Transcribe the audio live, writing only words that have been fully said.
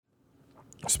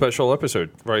special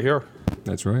episode right here.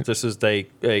 That's right. This is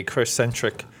a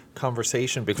Chris-centric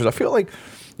conversation because I feel like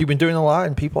you've been doing a lot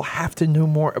and people have to know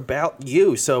more about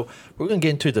you. So we're going to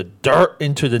get into the dirt,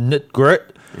 into the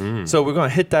nit-grit. So we're going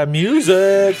to hit that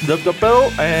music, the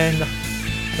bell, and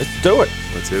let's do it.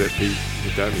 Let's hit it, Pete.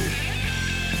 Hit that music.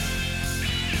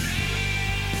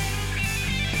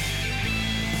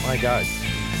 My God.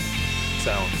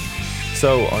 Sound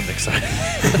so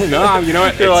unexciting. No, you know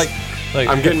what? You're like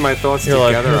I'm getting my thoughts you're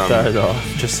together. Like, hit that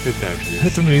off. Just hit that music.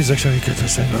 hit the music so you get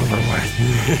this thing over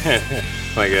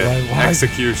with. Like an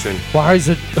execution. Why is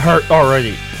it hurt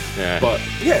already? Yeah. But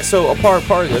yeah, so a part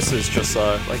of this is just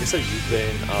like I said,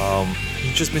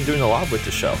 you've just been doing a lot with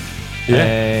the show. Yeah.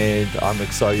 And I'm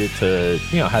excited to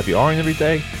have you on every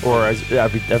day, or as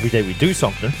every day we do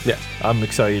something. Yeah. I'm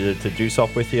excited to do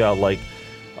stuff with you. I like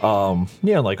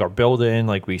like our building,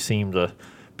 like we seem to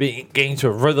be getting to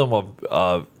a rhythm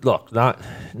of look,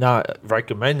 not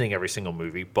recommending every single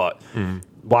movie, but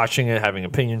watching it, having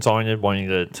opinions on it,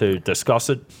 wanting to discuss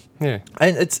it. Yeah.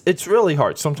 And it's really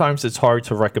hard. Sometimes it's hard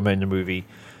to recommend a movie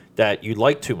that you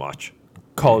like too much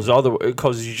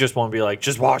because you just want to be like,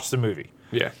 just watch the movie.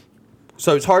 Yeah.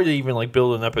 So it's hard to even like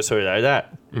build an episode out of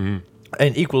that. Mm-hmm.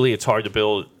 And equally, it's hard to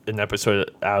build an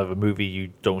episode out of a movie you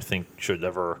don't think should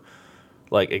ever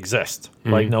like exist.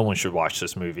 Mm-hmm. Like no one should watch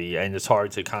this movie, and it's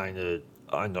hard to kind of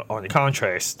on the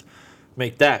contrast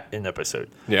make that an episode.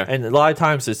 Yeah. And a lot of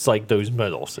times it's like those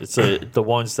middles. It's the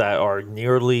ones that are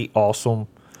nearly awesome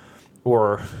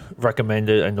or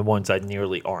recommended, and the ones that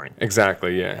nearly aren't.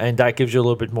 Exactly. Yeah. And that gives you a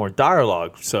little bit more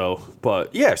dialogue. So,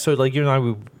 but yeah, so like you and I,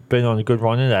 we've been on a good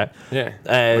run in that.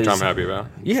 Yeah. Which I'm happy about.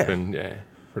 It's been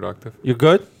productive. You're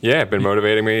good? Yeah, been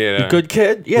motivating me. You good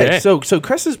kid? Yeah. So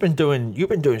Chris has been you've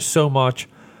been doing so much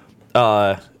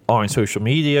on social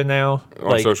media now.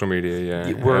 On social media,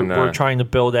 yeah. We're trying to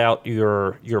build out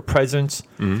your presence.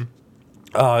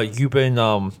 Mm-hmm. You've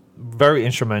been very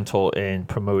instrumental in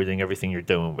promoting everything you're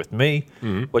doing with me,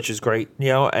 which is great.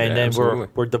 And then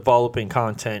we're developing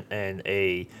content and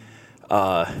a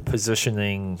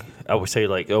positioning, I would say,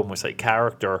 like almost like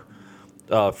character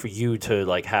for you to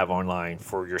like have online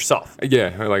for yourself.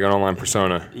 Yeah, like an online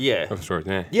persona. Yeah, of sorts.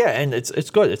 Yeah. Yeah, and it's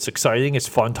good. It's exciting. It's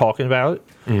fun talking about it.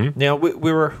 Mm-hmm. Now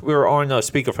we were on a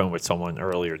speakerphone with someone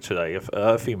earlier today,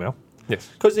 a female. Yes,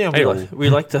 because we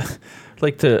like to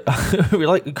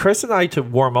Chris and I to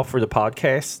warm up for the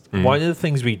podcast. Mm-hmm. One of the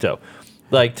things we do,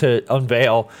 like to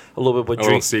unveil a little bit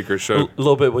what secret show. A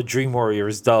little bit what Dream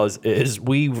Warriors does is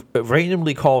we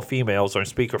randomly call females on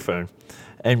speakerphone,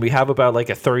 and we have about like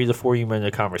a 30 to 40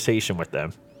 minute conversation with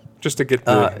them. Just to get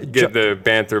the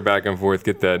banter back and forth,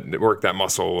 work that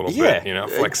muscle a little bit,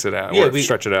 flex it out,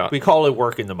 stretch it out. We call it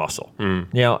working the muscle, and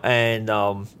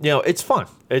it's fun.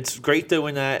 It's great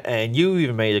doing that. And you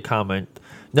even made a comment,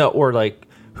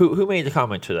 who made the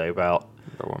comment today about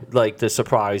like the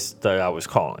surprise that I was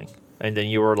calling, and then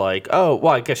you were like, oh,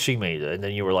 well, I guess she made it, and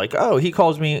then you were like, oh, he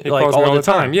calls me all the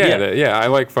time. Yeah, I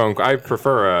like phone. I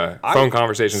prefer phone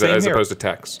conversations as opposed to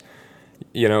text.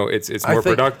 It's more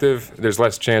productive. There's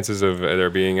less chances of there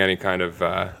being any kind of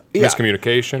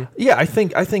miscommunication. Yeah, I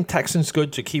think texting's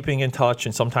good to keeping in touch,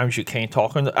 and sometimes you can't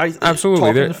talk on absolutely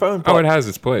on the phone. But, it has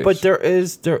its place. But there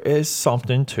is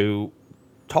something to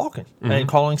talking and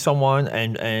calling someone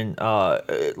and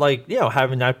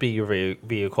having that be your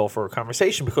vehicle for a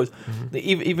conversation, because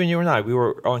even you and I, we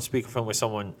were on speakerphone with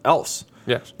someone else.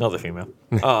 Yes, another female.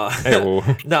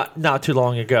 Not too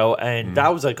long ago, and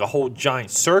that was like a whole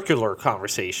giant circular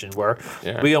conversation where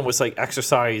we almost like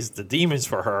exercised the demons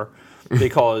for her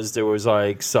because there was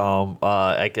like some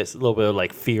I guess a little bit of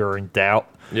like fear and doubt.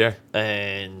 Yeah,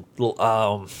 and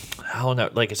I don't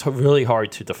know, like it's really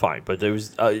hard to define, but there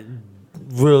was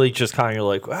really just kind of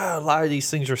like, a lot of these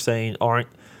things you're saying aren't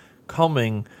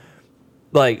coming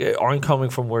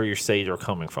from where you say they're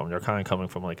coming from. They're kind of coming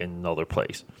from like another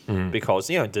place, because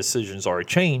decisions are a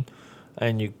chain,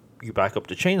 and you back up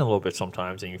the chain a little bit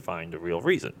sometimes, and you find the real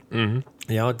reason.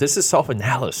 Mm-hmm. This is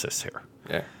self-analysis here.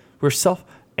 Yeah, we're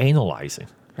self-analyzing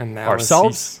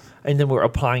ourselves, and then we're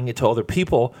applying it to other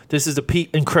people. This is the Pete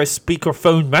and Chris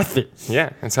speakerphone method.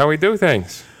 Yeah, that's how we do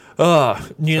things. We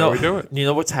do it. You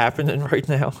know what's happening right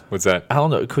now? What's that? I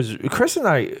don't know, because Chris and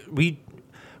I,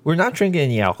 we're not drinking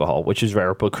any alcohol, which is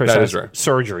rare, but Chris has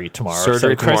surgery tomorrow.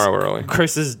 Early.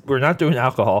 We're not doing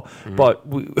alcohol, but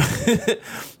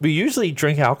we usually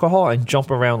drink alcohol and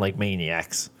jump around like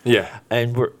maniacs. Yeah.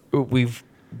 And we've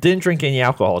didn't drink any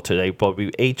alcohol today, but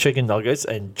we ate chicken nuggets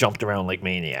and jumped around like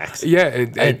maniacs. Yeah.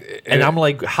 And I'm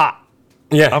like hot.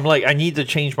 Yeah. I'm like, I need to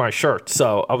change my shirt.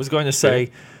 So I was going to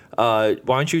say, why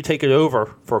don't you take it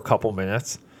over for a couple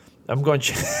minutes? I'm going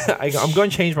to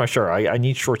change my shirt. I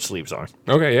need short sleeves on.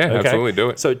 Okay, yeah, absolutely, do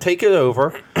it. So take it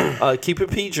over. Keep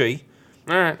it PG.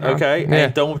 All right. Okay, Yeah.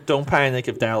 and don't panic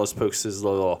if Dallas pokes his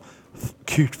little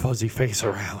cute fuzzy face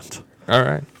around. All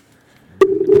right.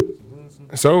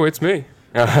 So it's me.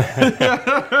 I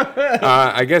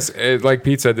guess, like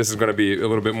Pete said, this is going to be a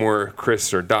little bit more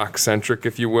Chris or Doc centric,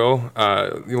 if you will.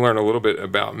 You learn a little bit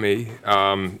about me.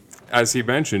 As he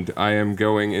mentioned, I am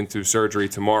going into surgery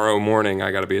tomorrow morning.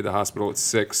 I got to be at the hospital at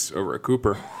 6 over at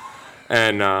Cooper,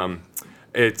 and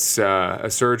it's a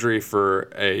surgery for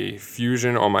a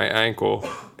fusion on my ankle,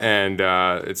 and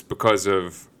it's because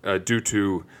of due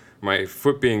to my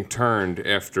foot being turned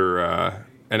after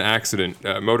an accident,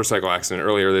 motorcycle accident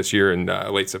earlier this year in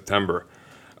late September.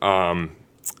 I'll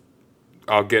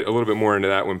get a little bit more into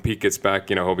that when Pete gets back.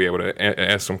 He'll be able to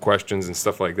ask some questions and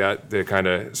stuff like that to kind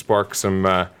of spark some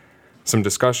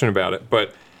discussion about it.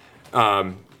 But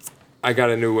I got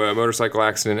a new motorcycle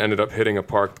accident, ended up hitting a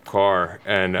parked car,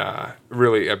 and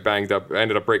really banged up. I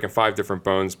ended up breaking 5 different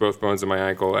bones, both bones in my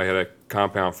ankle. I had a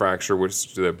compound fracture,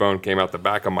 which the bone came out the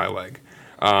back of my leg.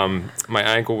 My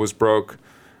ankle was broke,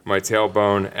 my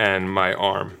tailbone, and my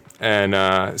arm.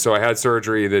 And so I had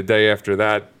surgery the day after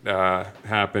that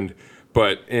happened.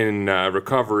 But in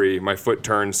recovery, my foot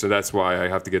turned, so that's why I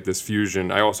have to get this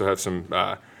fusion. I also have some,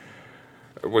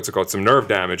 some nerve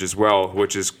damage as well,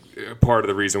 which is part of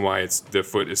the reason why the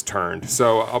foot is turned.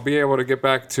 So I'll be able to get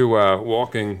back to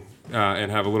walking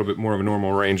and have a little bit more of a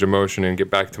normal range of motion and get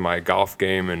back to my golf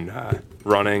game and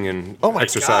running and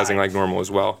exercising like normal as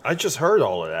well. I just heard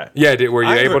all of that. Yeah, were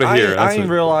you able to hear? I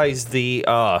didn't realize the.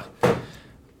 I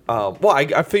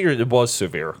figured it was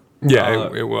severe. Yeah,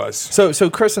 it was.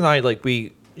 So Chris and I, like,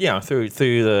 we, through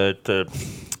the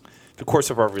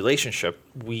course of our relationship,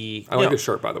 I like this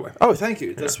shirt, by the way. Oh, thank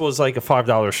you. This was like a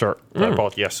 $5 shirt that I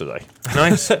bought yesterday.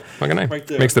 Nice. Look at that. Right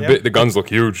there. Makes the guns look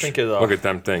huge. Look at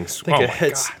them things. I think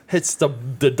it hits the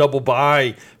double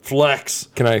buy flex.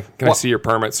 Can I see your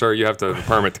permit, sir? You have to have a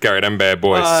permit to carry them bad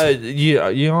boys. I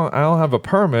don't have a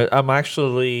permit. I'm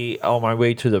actually on my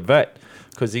way to the vet.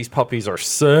 Because these puppies are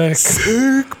sick.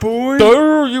 Sick, boy.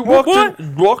 There, you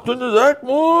walked into that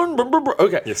one.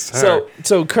 Okay. Yes, sir.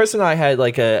 So Chris and I had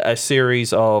like a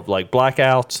series of like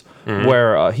blackouts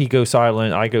where he goes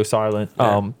silent, I go silent.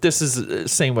 Yeah. This is the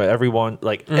same with everyone,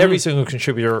 like every single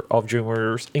contributor of Dream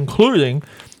Warriors, including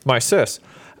my sis.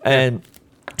 And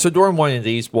so during one of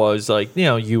these was like,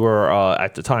 you were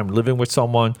at the time living with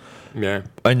someone. Yeah.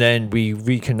 And then we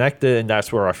reconnected, and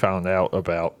that's where I found out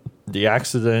about the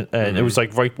accident, and it was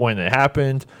like right when it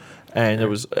happened, and it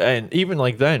was, and even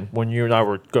like then when you and I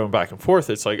were going back and forth,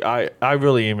 it's like I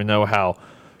really didn't even know how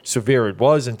severe it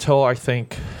was until I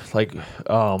think like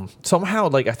somehow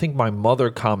like I think my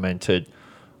mother commented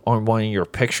on one of your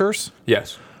pictures.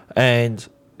 Yes. And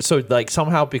so like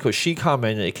somehow because she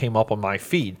commented, it came up on my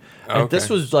feed. And this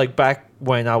was like back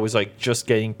when I was like just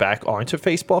getting back onto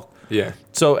Facebook. Yeah.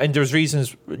 So, and there's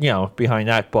reasons, behind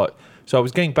that, but so I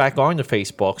was getting back onto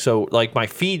Facebook. So like my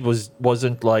feed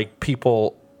wasn't like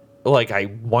people like I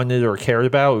wanted or cared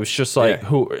about. It was just like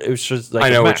it was just like I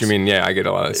know what you mean. Yeah, I get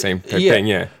a lot of the same thing.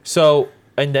 Yeah. So,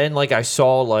 and then like I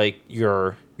saw like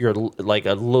your like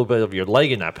a little bit of your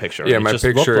leg in that picture. Yeah, it my just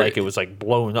picture looked like it was like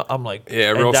blown up. I'm like,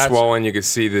 real swollen. You could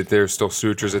see that there's still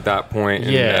sutures at that point.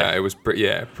 And, it was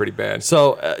pretty bad.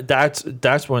 So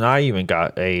that's when I even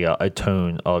got a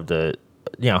tone of the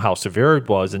how severe it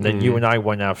was, and then you and I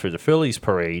went out for the Phillies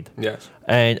parade. Yes.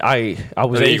 And I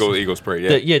was the Eagles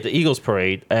parade. Yeah. The Eagles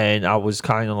parade, and I was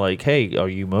kind of like, hey, are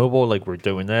you mobile? Like we're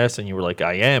doing this, and you were like,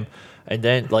 I am. And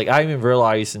then like I didn't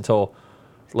realize until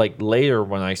like later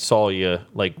when I saw you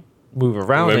like move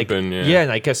around, limping, like,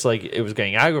 and I guess like it was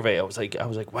getting aggravated. I was like,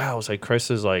 wow. I was like, Chris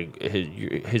is like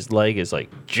his leg is like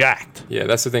jacked. Yeah,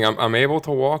 that's the thing. I'm able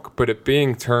to walk, but it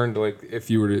being turned, like if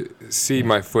you were to see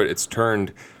my foot, it's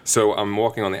turned. So I'm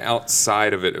walking on the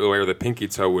outside of it where the pinky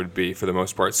toe would be for the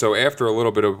most part. So after a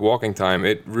little bit of walking time,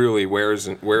 it really wears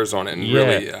on it and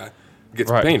really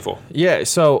gets painful. Yeah.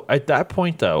 So at that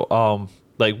point though,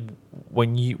 like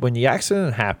when the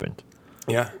accident happened,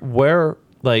 where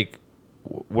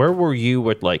were you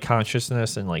with like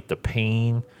consciousness and like the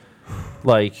pain,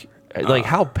 like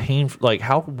how painful, like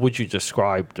how would you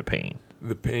describe the pain?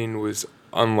 The pain was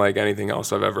unlike anything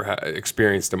else I've ever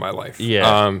experienced in my life.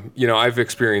 Yeah. I've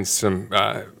experienced some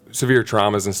severe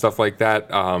traumas and stuff like that,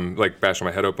 like bashing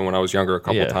my head open when I was younger a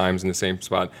couple times in the same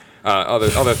spot.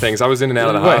 other things. I was in and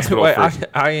out of the hospital.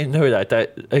 I didn't know that.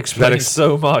 That explains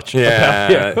so much.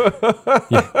 Yeah.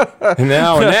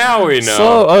 Now we know.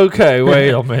 So okay,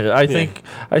 wait a minute.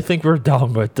 I think we're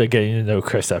done with the getting to know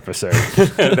Chris episode.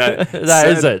 that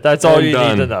is it. That's all you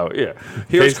need to know. Yeah.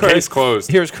 Case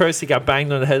closed. Here's Chris. He got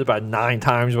banged on the head about 9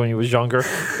 times when he was younger.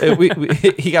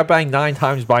 He got banged 9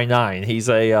 times by 9. He's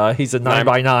a 9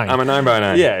 by 9. I'm a 9 by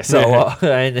 9. Yeah. So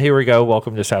and here we go.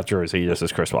 Welcome to South Jersey. This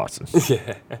is Chris Watson.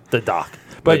 Yeah. The doc.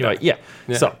 But anyway, yeah.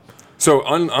 So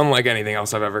unlike anything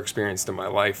else I've ever experienced in my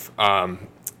life,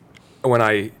 when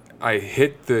I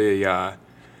hit the.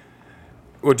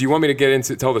 Well, do you want me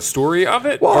to tell the story of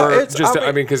it, or just?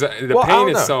 I mean, because the pain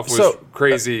itself was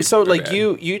crazy. So, like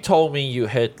you told me you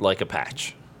hit like a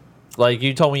patch, like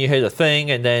you told me you hit a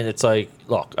thing, and then it's like,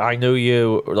 look, I knew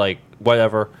you, like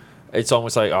whatever. It's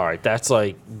almost like, all right, that's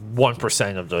like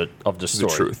 1% of the story,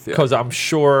 the truth, because I'm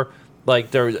sure.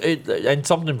 Like and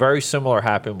something very similar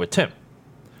happened with Tim.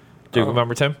 Do you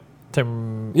remember Tim?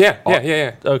 Tim. Yeah.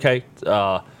 Okay.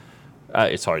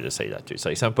 It's hard to say that to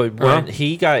say something, but when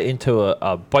he got into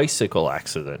a bicycle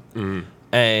accident,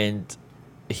 and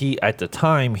he at the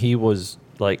time he was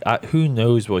like, who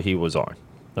knows what he was on?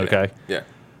 Okay. Yeah.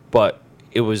 But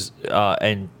it was,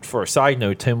 and for a side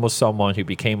note, Tim was someone who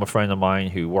became a friend of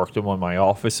mine who worked in one of my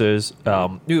offices.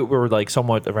 We were like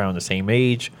somewhat around the same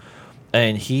age.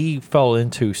 And he fell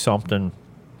into something.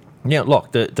 Yeah,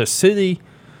 look, the city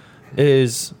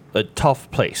is a tough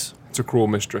place. It's a cruel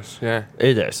mistress. Yeah,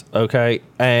 it is. Okay,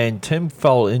 and Tim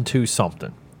fell into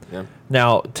something. Yeah.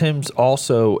 Now Tim's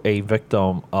also a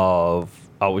victim of,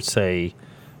 I would say,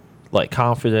 like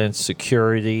confidence,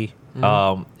 security.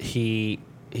 He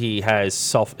has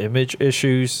self-image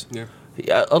issues. Yeah.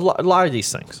 A lot of these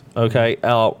things. Okay,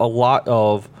 a lot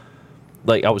of.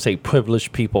 Like I would say,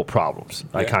 privileged people problems.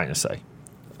 I kind of say,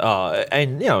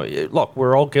 and look,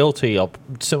 we're all guilty of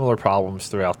similar problems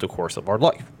throughout the course of our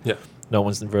life. Yeah, no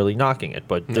one's really knocking it,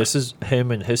 but this is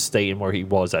him and his state and where he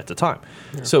was at the time.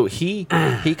 Yeah. So he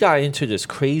got into this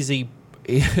crazy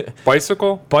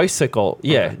bicycle.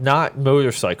 Yeah, not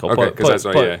motorcycle.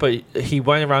 Okay, but he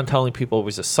went around telling people it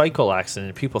was a cycle accident.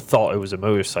 And people thought it was a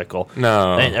motorcycle.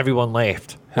 No, and everyone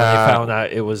laughed when they found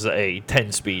out it was a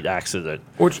 10-speed accident.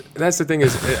 Which that's the thing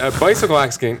is, a bicycle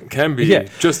accident can be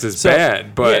just as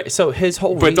bad, but so his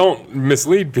whole don't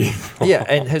mislead people. Yeah,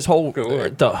 and his whole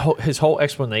his whole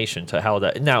explanation to how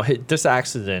that this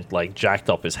accident like jacked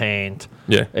up his hand.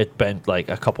 Yeah, it bent like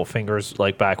a couple fingers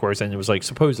like backwards, and it was like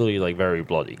supposedly like very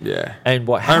bloody. Yeah, and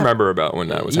what I remember about when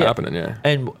that was happening. Yeah,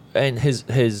 and his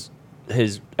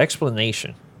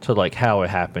explanation to like how it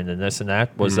happened and this and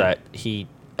that was that he.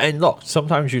 And look,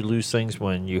 sometimes you lose things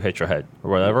when you hit your head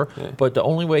or whatever. Yeah. But the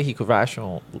only way he could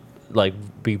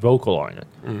be vocal on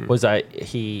it was that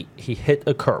he hit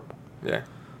a curb. Yeah.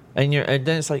 And then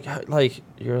it's like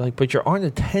you're like, but you're on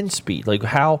a 10-speed. Like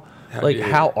how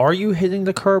are you hitting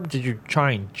the curb? Did you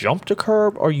try and jump the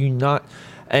curb? Or are you not?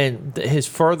 And his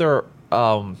further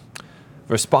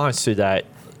response to that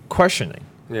questioning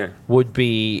would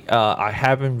be,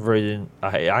 I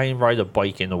didn't ride a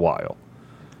bike in a while.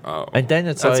 Oh, and then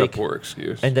that's a poor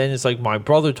excuse. And then it's like my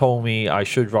brother told me I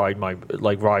should ride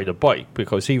a bike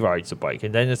because he rides a bike.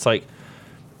 And then it's like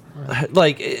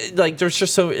there's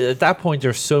just so at that point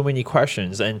there's so many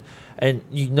questions and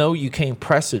you can't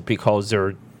press it because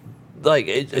they're like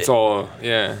it's all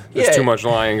there's too much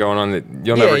lying going on that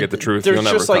you'll never get the truth. You'll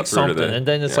never just cut like through something, and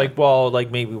then it's like, well, like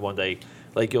maybe one day.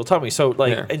 Like you'll tell me, so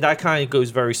and that kind of goes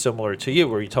very similar to you,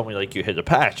 where you told me like you hit a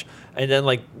patch, and then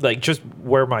like just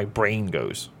where my brain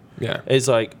goes, is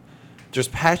like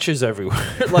just patches everywhere.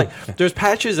 Like there's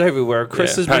patches everywhere.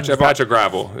 Chris has been a patch of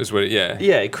gravel is what.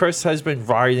 Chris has been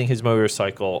riding his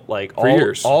motorcycle like for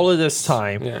years, all of this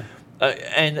time.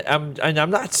 And I'm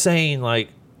not saying like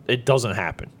it doesn't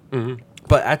happen,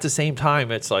 but at the same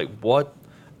time, it's like what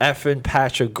effing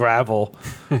patch of gravel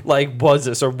like was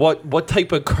this, or what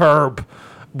type of curb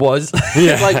was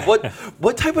like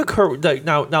what type of curb like,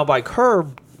 now by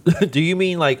curb do you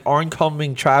mean like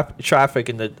oncoming traffic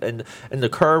and the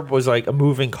curb was like a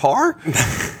moving car?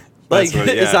 Like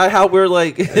is that how we're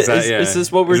like is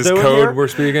this what we're doing code here? We're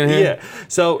speaking here? Yeah.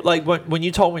 So like when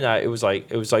you told me that it was like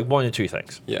one of two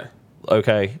things. Yeah.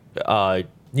 Okay. The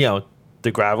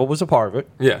gravel was a part of it.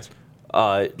 Yes.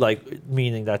 Like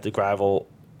meaning that the gravel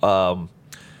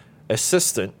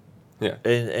assistant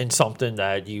in something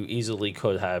that you easily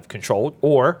could have controlled,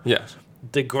 or yes,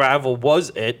 the gravel was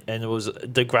it, and it was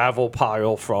the gravel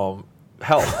pile from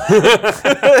hell.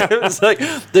 It was like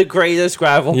the greatest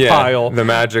gravel pile the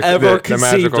magic, ever the magical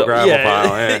conceived of. gravel Yeah.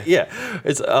 pile. Yeah. Yeah.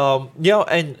 It's you know,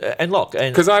 and look,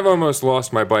 and Because I've almost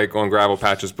lost my bike on gravel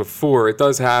patches before. It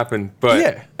does happen, but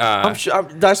yeah, I'm sure.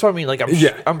 That's what I mean. Like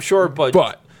I'm sure, but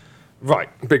right.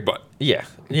 big butt. Yeah,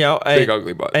 you know, Big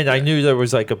ugly butt. and I knew there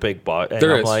was like a big butt, and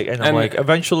There I'm is. like, And-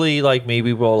 eventually, like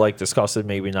maybe we'll like discuss it,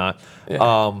 maybe not.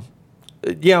 Yeah.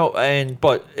 You know,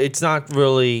 but it's not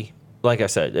really like I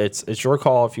said. It's your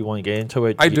call if you want to get into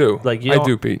it. I do. Like I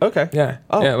do, Pete. Okay. Yeah.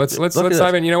 Oh, yeah. Let's look at dive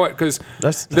this. in. You know what? Because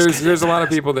That's there's a lot of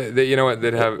people that you know what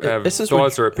that have This is what-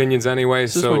 thoughts or opinions anyway.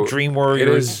 This is So what Dream it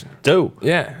Warriors is. do.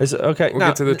 Yeah. Is it, okay. We'll now,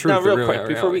 get to the truth, Now, the real real quick,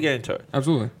 before we reality. get into it,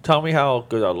 Absolutely. tell me how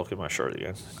good I look in my shirt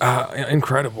again.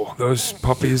 Incredible. Those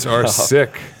puppies are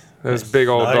sick. Those big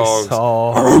old Nice. dogs.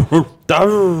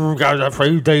 Oh, got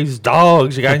afraid of these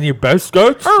dogs. You got any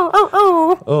biscuits?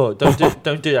 Oh,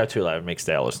 don't do that too loud. It makes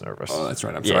Dallas nervous. Oh, that's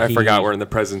right. I'm Yeah, sorry. I forgot we're in the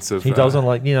presence of. He doesn't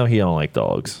like, you know, he don't like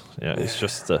dogs. Yeah, it's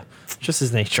just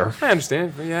his nature. I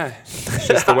understand. But yeah, it's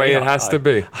just the way it has to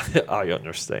be. I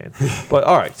understand. But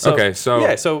all right. So, Okay, so-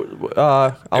 yeah. So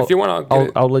I'll, If you want,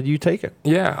 I'll let you take it.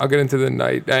 Yeah, I'll get into the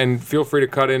night, and feel free to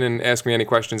cut in and ask me any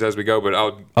questions as we go. But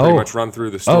I'll pretty much run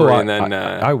through the story, and then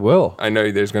I will. I know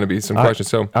there's going to be some questions.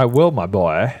 So, I will, my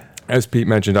boy. as Pete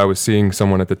mentioned, I was seeing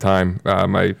someone at the time,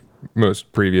 my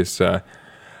most previous, I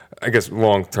guess,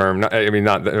 long term. Not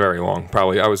that very long.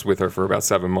 Probably, I was with her for about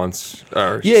 7 months.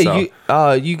 Or Yeah,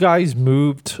 so. you guys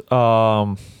moved.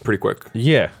 Pretty quick.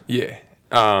 Yeah, Yeah.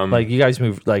 like you guys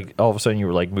moved. Like all of a sudden, you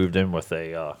were like moved in with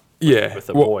a. Yeah, with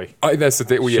a boy. That's the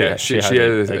thing. Well, yeah, she had had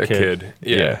a a kid.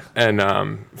 Yeah, Yeah. and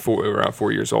around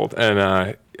 4 years old, and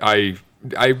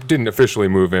I didn't officially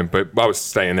move in, but I was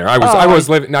staying there. I was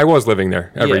living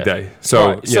there every day. So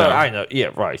Right. you know, I know. Yeah,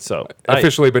 right. So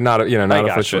officially, but not not gotcha.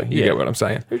 officially. You Yeah. get what I'm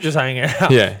saying? you're just hanging out.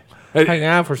 Yeah. hanging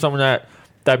out for some of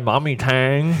that mommy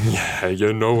tang. Yeah,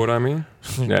 you know what I mean?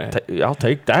 Yeah. I'll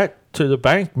take that to the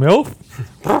bank, MILF.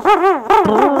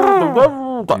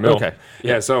 Mill. Okay.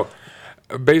 Yeah. So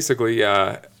basically,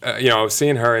 I was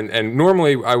seeing her, and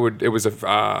normally I would. It was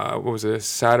what was it?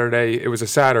 Saturday. It was a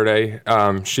Saturday.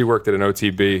 She worked at an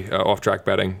OTB, off-track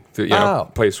betting,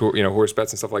 place horse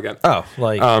bets and stuff like that. Oh,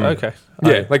 like okay.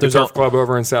 Yeah, like the There's turf club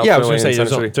over in South Yeah, I was Philly. gonna say and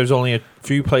Tennessee. there's only a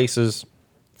few places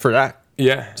for that.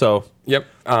 Yeah. So Yep.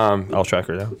 I'll track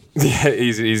her down. Yeah,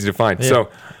 easy to find. Yeah. So,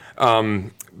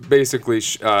 basically,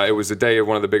 it was a day of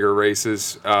one of the bigger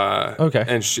races. Okay.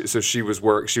 And she was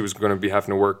going to be having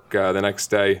to work the next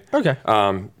day. Okay.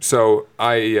 So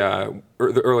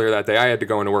earlier that day, I had to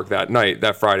go into work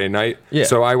that Friday night. Yeah.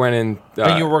 So I went in.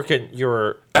 And you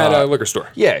were at a liquor store.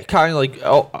 yeah, kind of like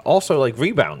also like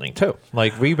rebounding too,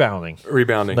 like rebounding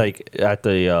like at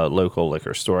the local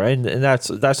liquor store, and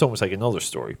that's almost like another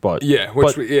story. But Yeah,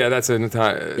 that's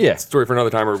a story for another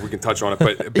time, or we can touch on it.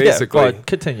 But basically, yeah, but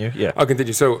continue. Yeah. I'll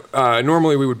continue. So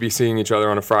normally we would be seeing each other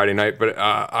on a Friday night, but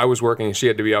I was working and she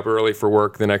had to be up early for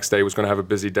work the next day, was going to have a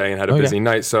busy day and had a busy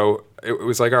night. So it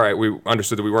was like, all right, we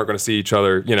understood that we weren't going to see each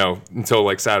other, until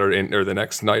like Saturday or the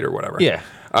next night or whatever. Yeah.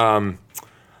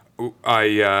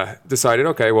 I decided,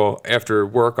 okay, well, after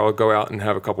work, I'll go out and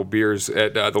have a couple beers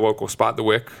at the local spot, the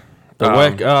Wick. The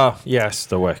Wick. Yes,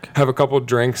 the Wick. Have a couple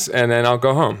drinks, and then I'll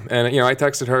go home. And, I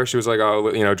texted her. She was like,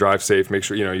 oh, drive safe. Make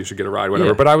sure, you should get a ride, whatever.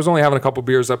 Yeah. But I was only having a couple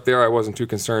beers up there. I wasn't too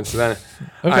concerned. So then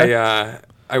Okay.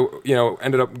 I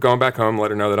ended up going back home,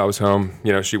 let her know that I was home.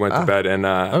 She went to bed, and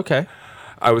Okay.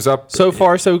 I was up. So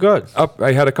far, so good.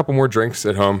 I had a couple more drinks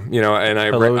at home, and I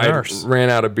nurse.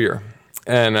 ran out of beer.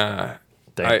 And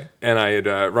Damn. I had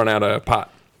run out of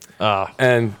pot. Ah.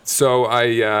 And so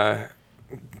I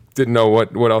didn't know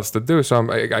what else to do. So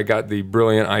I got the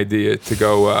brilliant idea to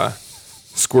go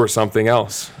score something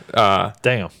else.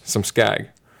 Damn. Some skag.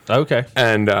 Okay.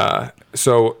 And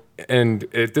and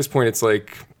at this point, it's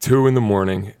like 2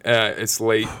 a.m. It's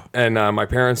late, and my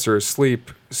parents are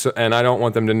asleep. So, and I don't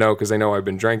want them to know because they know I've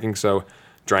been drinking. So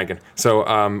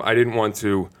I didn't want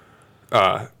to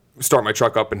start my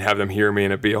truck up and have them hear me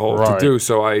and it be a whole Right. to do.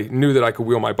 So I knew that I could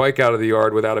wheel my bike out of the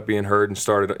yard without it being heard and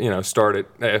start it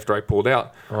after I pulled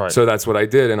out. Right. So that's what I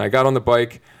did. And I got on the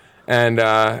bike and,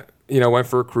 went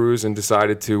for a cruise and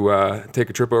decided to take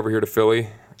a trip over here to Philly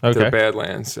to the Okay.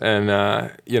 Badlands. And,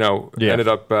 Yeah. ended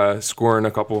up scoring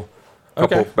a couple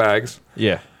Okay. bags.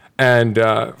 Yeah. And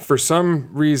for some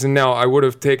reason now, I would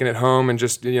have taken it home and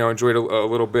just enjoyed a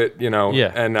little bit,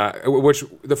 Yeah. And which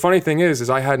the funny thing is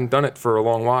I hadn't done it for a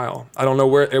long while. I don't know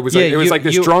where it was. It was you- like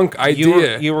this you- drunk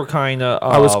idea. You were kind of.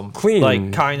 I was clean.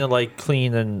 like kind of like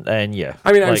clean and yeah.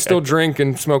 I mean, I like, still drink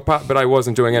and smoke pot, but I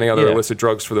wasn't doing any other Yeah. illicit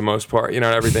drugs for the most part.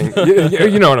 Everything.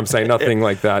 you know what I'm saying? Nothing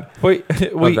like that. We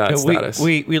that status.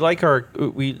 we like our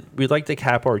we like to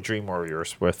cap our dream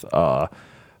warriors with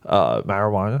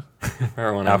marijuana,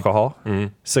 Marijuana, alcohol,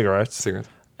 cigarettes, cigarettes,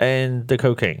 and the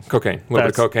cocaine. cocaine, a little bit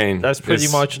of cocaine. That's pretty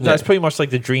is- much yeah. that's pretty much like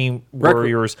the dream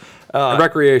warriors.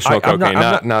 Recreational cocaine,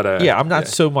 not a. Yeah, I'm not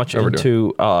so much overdo it.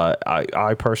 into.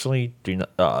 I personally do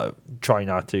not try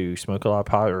not to smoke a lot of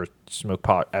pot or smoke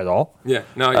pot at all. Yeah,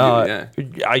 no, yeah.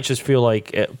 I just feel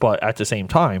like, but at the same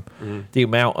time, the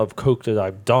amount of coke that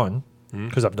I've done,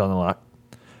 because I've done a lot.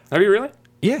 Have you really?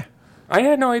 Yeah. I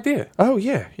had no idea. Oh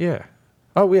yeah, yeah.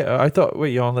 Oh yeah. I thought.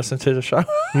 Wait, you want to listen to the show?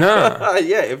 No.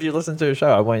 Yeah. If you listen to the show,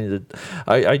 I wanted to.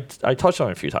 I touched on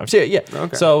it a few times. Yeah, yeah.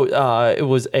 Okay. So it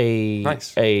was a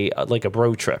Nice. like a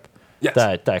bro trip. Yes.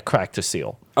 That cracked the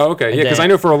seal. Oh, okay, yeah, because then- I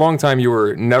know for a long time you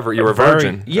were a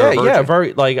virgin. Yeah, Or a yeah, virgin.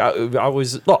 very. Like I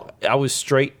was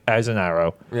straight as an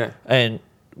arrow. Yeah. And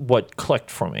what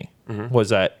clicked for me Mm-hmm. was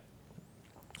that,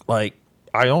 like,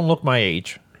 I don't look my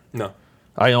age. No,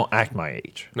 I don't act my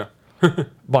age. no.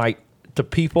 The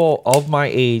people of my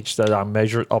age that I'm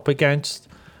measured up against,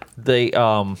 they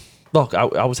look.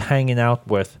 I was hanging out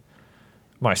with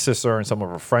my sister and some of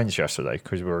her friends yesterday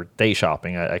because we were day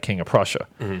shopping at King of Prussia.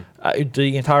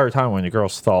 The entire time when the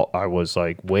girls thought I was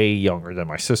like way younger than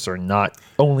my sister, not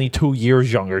only 2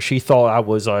 years younger. She thought I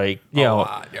was like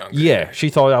lot younger. Yeah, she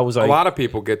thought I was like A lot of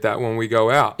people get that when we go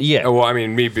out. Yeah. Well, I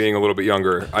mean, me being a little bit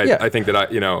younger, Yeah. I think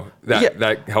that Yeah.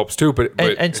 that helps too. But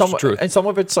and it's some the truth. and some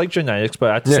of it's like genetics,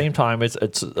 but at the Yeah. same time, it's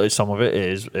some of it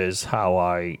is how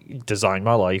I design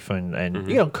my life and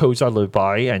Mm-hmm. codes I live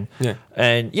by Yeah.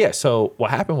 and yeah. So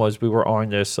what happened was we were on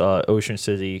this Ocean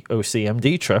City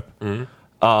OCMD trip.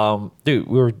 Mm-hmm. Dude,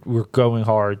 we were going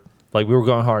hard. Like we were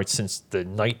going hard since the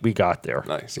night we got there.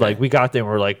 Nice, Like yeah. we got there and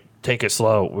we're like, take it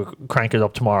slow. We'll crank it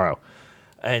up tomorrow.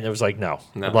 And it was like no.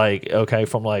 No. Like okay,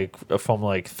 from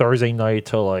like Thursday night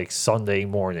till like Sunday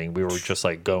morning, we were just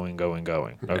like going.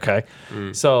 Okay,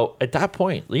 so at that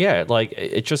point, yeah, like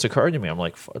it just occurred to me. I'm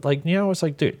like, it's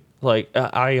like, dude, like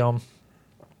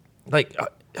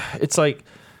it's like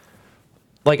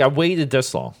I waited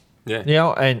this long,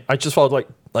 Yeah. and I just felt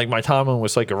like my timing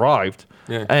was like arrived.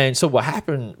 Yeah. And so what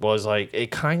happened was like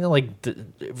it kind of like it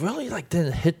really like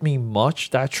didn't hit me much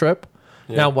that trip.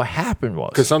 Now what happened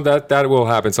was Because that will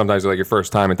happen sometimes. Like your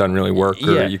first time, it doesn't really work,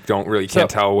 or Yeah. you can't So-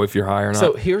 tell if you're high or not.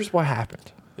 so here's what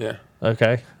happened. yeah,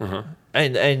 Okay.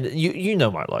 And you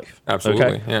know my life.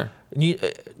 absolutely. Okay? Yeah,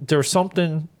 There's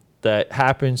something that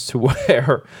happens to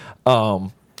where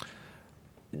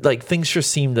like things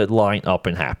just seem to line up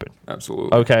and happen.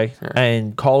 absolutely. Okay. Yeah.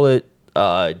 And call it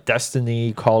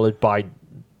destiny, call it by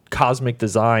cosmic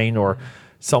design or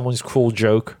someone's cruel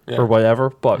joke Yeah. or whatever.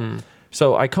 But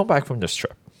so I come back from this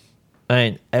trip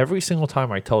and every single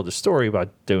time I tell the story about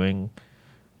doing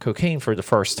cocaine for the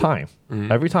first time,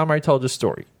 every time I tell the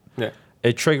story, Yeah.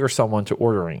 it triggers someone to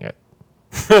ordering it.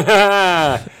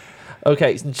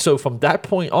 Okay, so from that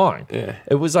point on, Yeah.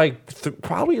 it was like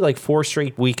probably like 4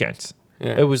 straight weekends.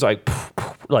 Yeah. It was like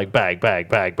bag.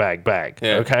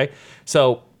 Yeah. Okay,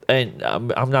 so and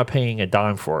I'm not paying a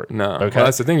dime for it. No. Okay, Well,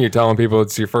 that's the thing. You're telling people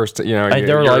it's your first. and you're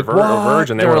they're like, a "What?"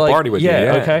 virgin. They They're want to like, party with you. yeah,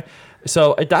 Yeah. okay.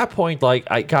 So at that point, like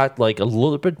I got like a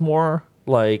little bit more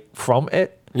like from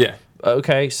it. Yeah.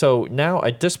 Okay, so now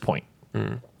at this point,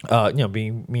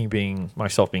 being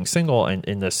myself being single and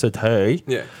in the city.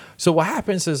 Yeah. So what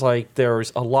happens is like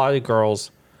there's a lot of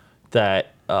girls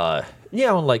that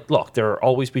like look, they're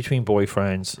always between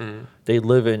boyfriends. They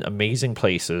live in amazing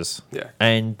places. Yeah.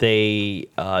 And they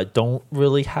don't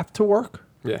really have to work.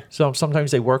 Yeah. So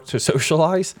sometimes they work to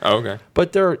socialize. Oh, okay.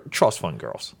 But they're trust fund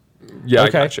girls. Yeah.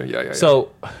 Okay. I gotcha. Yeah.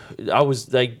 So I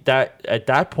was like that at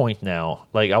that point now,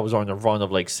 like I was on the run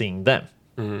of like seeing them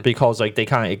because like they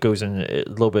kind of it goes in a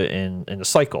little bit in the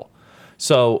cycle.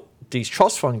 So these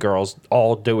trust fund girls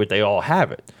all do it; they all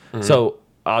have it. So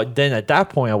then at that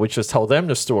point, I would just tell them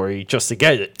the story just to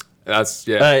get it. That's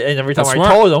yeah. And every time That's I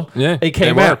smart. told them, Yeah, it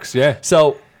came it out. works, yeah.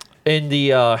 So in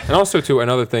the And also, too,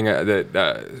 another thing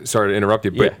sorry to interrupt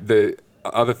you, but Yeah. the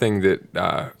other thing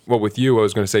that, with you, I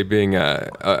was going to say, being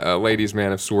a ladies'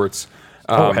 man of sorts.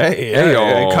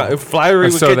 flattery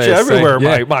would So get you they say, everywhere,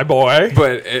 yeah. my boy.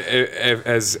 But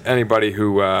as anybody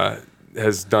who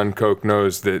has done coke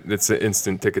knows that it's an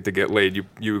instant ticket to get laid.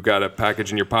 You got a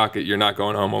package in your pocket. You're not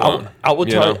going home alone. I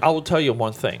will tell you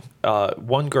one thing.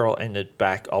 One girl ended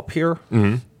back up here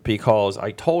because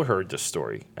I told her this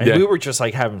story, and we were just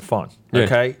like having fun.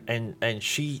 Okay, and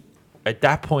she at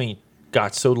that point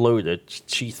got so loaded,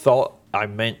 she thought I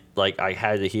meant like I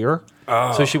had to hear.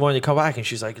 Oh. So she wanted to come back, and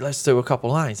she's like, "Let's do a couple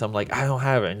lines." I'm like, "I don't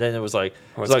have it." And then it was like,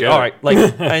 all right, like,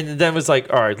 and then it was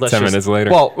like, all right, let's 10 minutes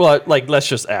later. Well, like let's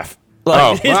just F.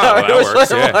 Like, that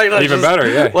works. Yeah. Even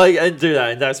better. Yeah, like and do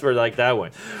that, and that's where like that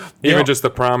went. Even just the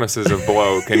promises of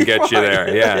blow can get you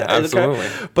there. Yeah, absolutely.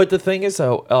 Okay. But the thing is,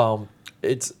 though,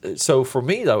 it's so for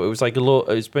me though, it was like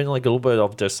it's been like a little bit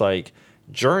of this like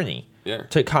journey. Yeah.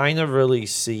 To kind of really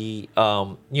see,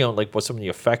 like what some of the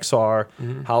effects are,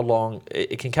 how long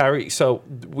it can carry. So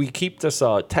we keep this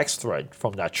text thread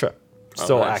from that trip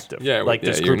still active. Yeah, like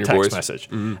this group text boys. message.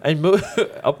 And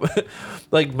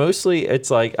like mostly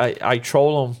it's like I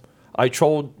troll them. I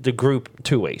troll the group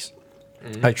two ways.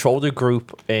 I troll the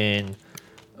group in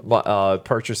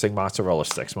purchasing mozzarella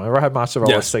sticks. Whenever I had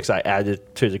mozzarella sticks, I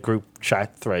added to the group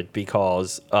chat thread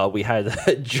because we had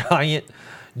a giant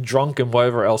drunk and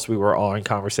whatever else we were on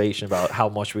conversation about how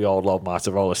much we all love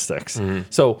mozzarella sticks.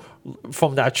 So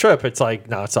from that trip, it's like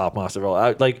nonstop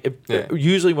mozzarella.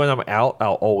 Usually when I'm out,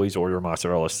 I'll always order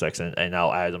mozzarella sticks and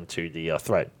I'll add them to the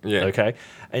thread. Yeah. Okay.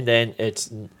 And then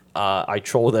it's I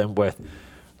troll them with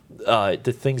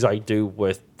the things I do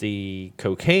with the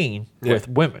cocaine with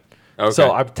women. Okay.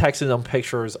 So I'm texting them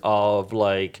pictures of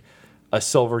like a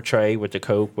silver tray with the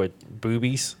coke with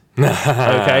boobies.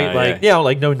 Okay, like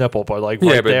like no nipple, but like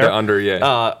right but there, the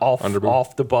under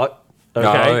off the butt.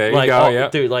 Okay,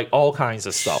 dude, like all kinds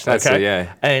of stuff. That's okay,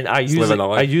 and I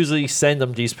usually send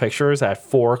them these pictures at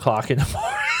 4:00 in the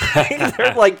morning.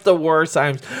 They're like the worst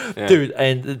times, dude.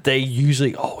 And they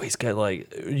usually always get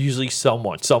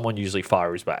someone usually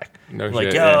fires back. No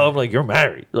like, shit, I'm like, you're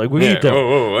married. Like, what are you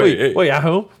doing? Wait, at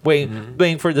home?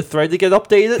 Waiting for the thread to get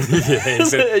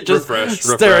updated? Just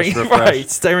refresh.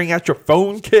 Staring at your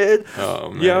phone, kid. Oh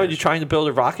man. You're trying to build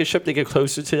a rocket ship to get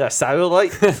closer to that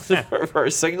satellite for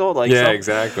a signal. Like,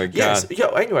 exactly. Yes.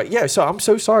 Anyway, so I'm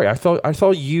so sorry. I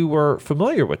thought you were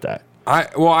familiar with that.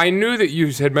 I knew that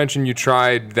you had mentioned you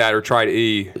tried that or tried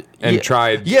E and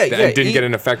and didn't get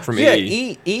an effect from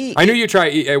E. I knew you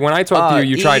tried E. When I talked to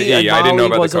you, you tried E. I didn't know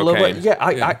about the cocaine.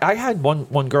 I had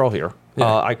one girl here.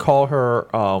 I call her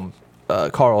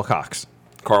Carl Cox.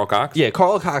 Carl Cox? Yeah,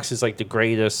 Carl Cox is like the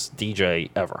greatest DJ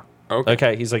ever.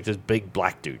 Okay, he's like this big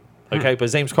black dude. Okay, but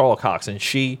his name's Carl Cox, and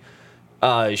she's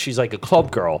like a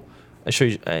club girl, and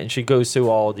she goes to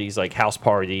all these like house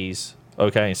parties.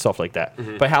 Okay, and stuff like that.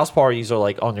 But house parties are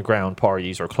like underground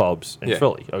parties or clubs in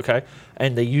Philly, okay?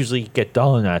 And they usually get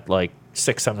done at like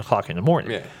 6, 7 o'clock in the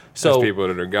morning. Yeah, so there's people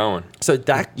that are going. So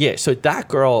that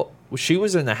girl, she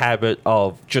was in the habit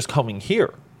of just coming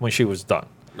here when she was done.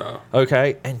 Oh.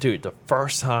 Okay? And dude, the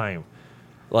first time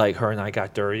like her and I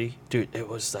got dirty, dude, it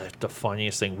was the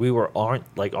funniest thing. We were on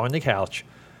the couch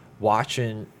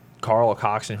watching Carl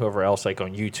Cox and whoever else like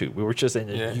on YouTube. We were just in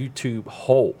a YouTube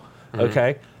hole,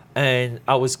 okay? And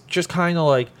I was just kind of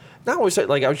like, I was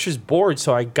just bored,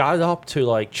 so I got up to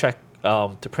like check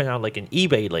to print out like an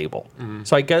eBay label.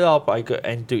 So I get up,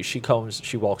 and dude, she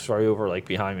walks right over like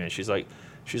behind me, and she's like,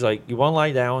 you want to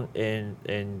lie down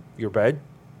in your bed?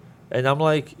 And I'm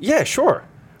like, yeah, sure.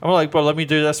 I'm like, but let me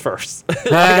do this first.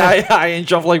 I ain't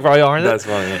jump like right on it. That's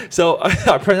funny. Yeah. So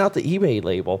I print out the eBay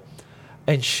label,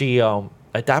 and she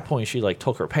at that point she like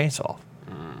took her pants off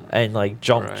and like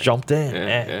jumped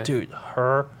in,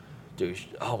 dude,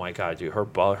 oh my god, dude, her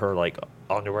butt, her like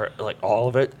underwear, like all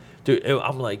of it, dude.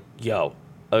 I'm like, yo,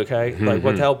 okay, like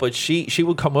what the hell? But she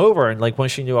would come over, and like when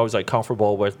she knew I was like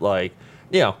comfortable with like,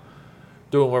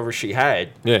 doing whatever she had,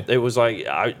 it was like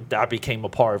that became a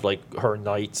part of like her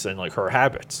nights and like her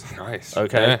habits. Nice.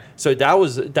 Okay, so that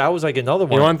was like another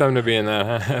one. You want them to be in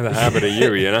the habit of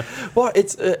you, you know? Well,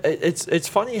 it's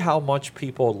funny how much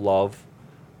people love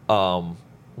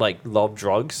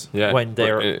drugs when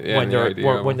they're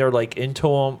like into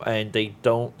them, and they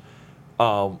don't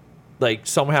like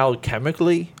somehow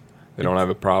chemically they don't have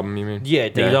a problem, you mean? They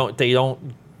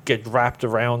don't get wrapped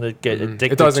around it, get addicted to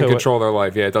it. It doesn't control their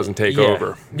life. It doesn't take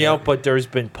over. But there's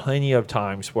been plenty of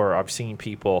times where I've seen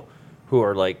people who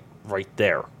are like right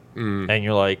there. And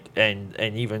you're like, and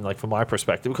even like from my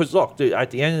perspective, because look, dude,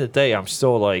 at the end of the day, I'm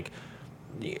still like,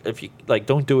 if you like,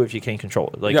 don't do it if you can't control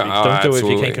it. Like, don't do it if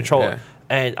you can't control it.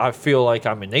 And I feel like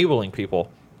I'm enabling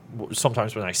people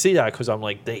sometimes when I see that, because I'm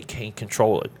like, they can't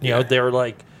control it. You know, they're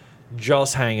like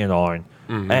just hanging on,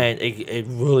 and it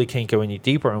really can't go any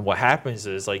deeper. And what happens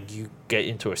is like you get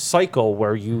into a cycle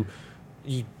where you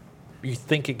you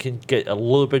think it can get a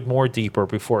little bit more deeper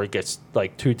before it gets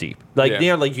like too deep. Like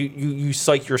Yeah. like you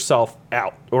psych yourself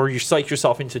out, or you psych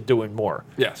yourself into doing more.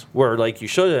 Yes. Where like you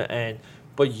shouldn't,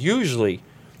 but usually,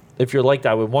 if you're like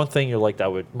that with one thing, you're like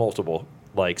that with multiple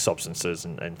like substances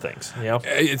and things. You know. Now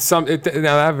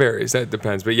that varies. That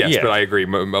depends. But yes, Yeah. but I agree. A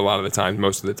lot of the time,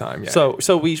 most of the time. Yeah.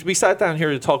 So we sat down here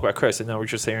to talk about Chris, and now we're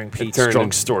just hearing Pete's turned drunk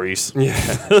into- stories. Yeah.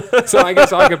 So I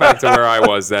guess I'll get back to where I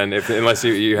was then, unless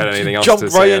you had anything else Jump to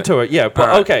right say. into it. Yeah. But, All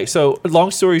right. okay. So long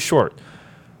story short,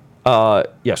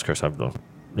 yes, Chris, I've done.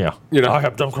 Yeah. You know? I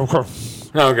have done.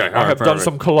 Okay. I have done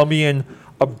some Colombian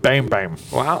bam bam.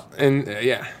 Wow. And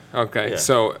yeah. Okay. Yeah.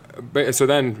 So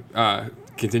then.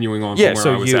 Continuing on Yeah, from where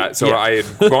so I was you- at. So yeah. I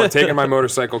had taken my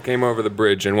motorcycle, came over the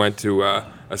bridge, and went to a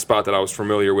spot that I was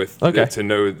familiar with Okay. to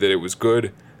know that it was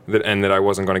good, and that I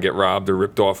wasn't going to get robbed or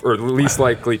ripped off, or the least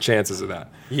likely chances of that.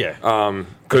 Yeah. Because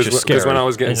Which is when scary I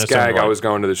was getting in its own skag, I right. was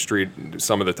going to the street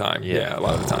some of the time. Yeah. Yeah, a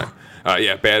lot of the time.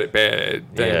 Yeah, bad.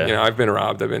 Yeah. You know, I've been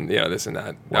robbed. I've been, this and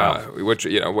that. Wow. Which,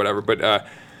 whatever. But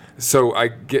so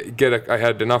I I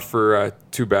had enough for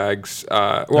 2 bags.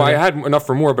 I had enough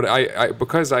for more, but I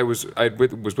because I was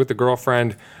with the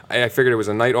girlfriend, I figured it was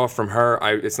a night off from her.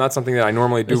 It's not something that I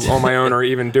normally do on my own or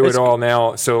even do it all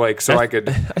now. So I could.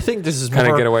 I think this is kinda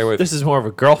more, get away with- This is more of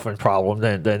a girlfriend problem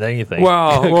than anything.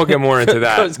 Well, we'll get more into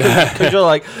that. Because you're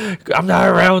like, I'm not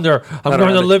around her. I'm Not going to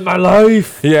around her. live my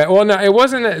life. Yeah, well, no, it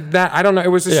wasn't that. I don't know.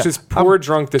 It was just Yeah. this poor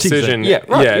drunk decision. Yeah,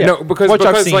 right, yeah. No, because Which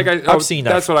I've seen. like I've seen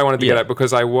that. That's what I wanted to get Yeah. at,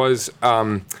 because I was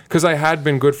because I had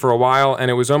been good for a while, and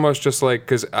it was almost just like,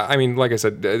 because I mean, like I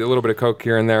said, a little bit of coke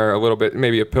here and there, a little bit,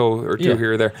 maybe a pill or two Yeah.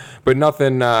 here or there, but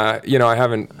nothing. I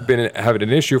haven't been having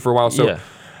an issue for a while, so. Yeah.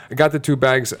 I got the 2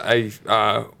 bags. I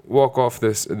walk off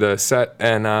the set,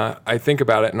 and I think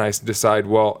about it, and I decide,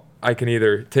 well, I can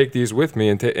either take these with me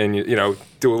and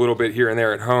do a little bit here and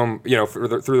there at home, through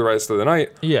the rest of the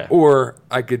night, Yeah. or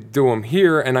I could do them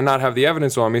here and I not have the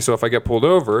evidence on me. So if I get pulled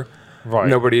over, Right.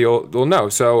 nobody will know.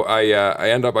 So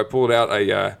I pull it out.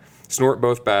 I snort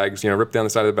both bags. Rip down the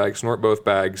side of the bag, snort both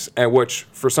bags, and which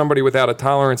for somebody without a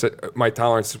tolerance, my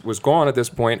tolerance was gone at this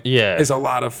point. Yeah. Is a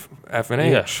lot of F and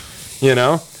H.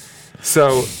 Yeah.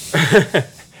 So,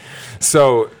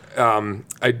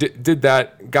 I did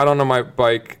that, got onto my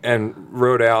bike and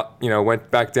rode out,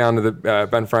 went back down to the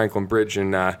Ben Franklin Bridge,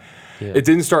 and it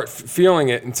didn't start feeling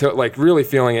it until, really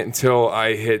feeling it until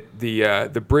I hit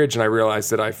the bridge, and I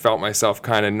realized that I felt myself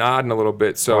kind of nodding a little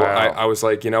bit. So Wow. I was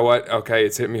like, you know what? Okay,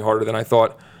 it's hit me harder than I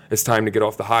thought. It's time to get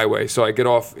off the highway. So I get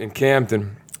off in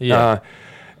Camden, Yeah.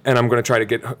 and I'm going to try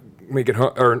to make it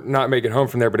home, or not make it home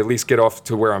from there, but at least get off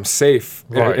to where I'm safe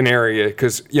in Right. an area,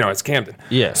 because it's Camden.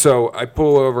 Yeah. So I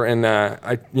pull over, and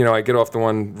I get off the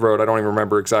one road. I don't even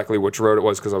remember exactly which road it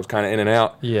was, because I was kind of in and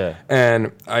out. Yeah.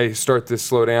 And I start to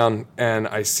slow down, and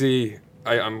I see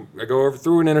I go over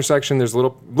through an intersection. There's a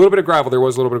little bit of gravel. There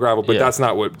was a little bit of gravel, but Yeah. that's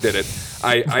not what did it.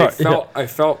 I Right,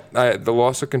 felt the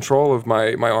loss of control of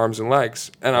my arms and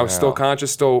legs, and I was still Wow.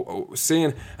 conscious, still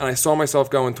seeing, and I saw myself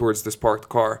going towards this parked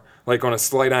car, like on a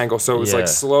slight angle. So it was Yeah. like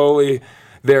slowly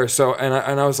there. So and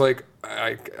I was like,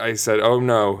 I said, oh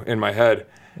no, in my head,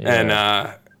 and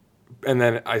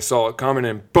then I saw it coming,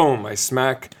 and boom, I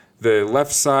smack the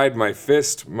left side, my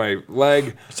fist, my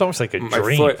leg, It's almost like a my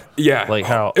dream. foot. Yeah. Like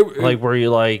how, where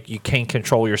you can't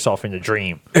control yourself in the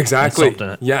dream. Exactly. It's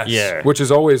something- Yes. Yeah. Which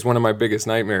is always one of my biggest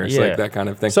nightmares, Yeah. like that kind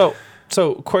of thing. So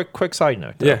quick side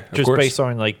note. Though. Yeah, of Just course. based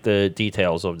on like the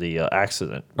details of the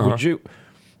accident, would you,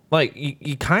 like,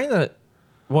 you kind of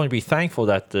want to be thankful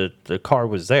that the car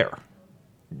was there,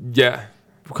 yeah.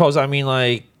 because I mean,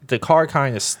 like, the car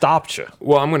kind of stopped you.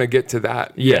 Well, I'm going to get to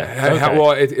that. Yeah, okay.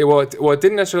 Well, it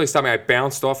didn't necessarily stop me. I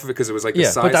bounced off of it because it was like the Yeah,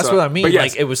 side. but that's so- what I mean. But yes,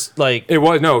 Like, it was like it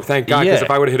was, no, thank God, because Yeah.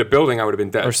 if I would have hit a building, I would have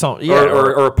been dead. Or something, Or, yeah,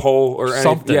 or a pole or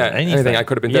something, anything. I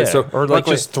could have been dead. So or like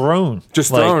luckily- just thrown,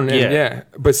 just Like, thrown, and yeah.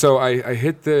 But so I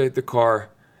hit the car,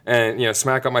 and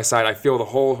smack up my side. I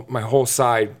feel my whole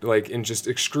side, like, in just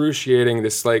excruciating,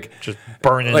 this like just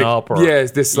burning like, up, or yeah,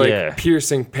 this like yeah.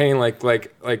 piercing pain, like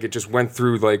it just went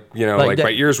through, like like that-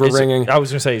 my ears were is it- ringing. I was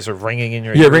gonna say, is it ringing in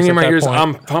your Yeah, ears? ringing in at my that ears. point?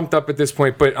 I'm pumped up at this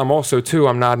point, but I'm also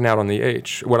I'm nodding out on the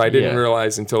H. What I didn't Yeah.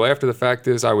 realize until after the fact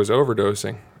is I was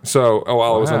overdosing. So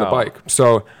while I was on the Wow. bike,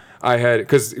 so I had,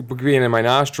 because being in my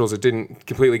nostrils, it didn't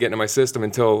completely get into my system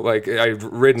until like I'd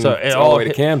ridden So it all the all way to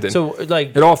hit- Camden. So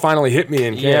like it all finally hit me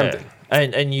in Camden.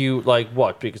 And you, like,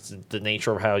 what? Because the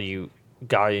nature of how you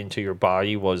got into your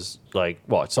body was like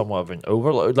what, somewhat of an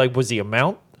overload. Like, was the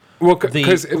amount? Well,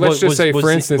 because let's just say,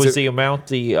 for instance, was the amount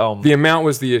the amount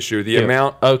was the issue. The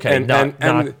amount. Okay, and,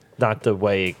 not the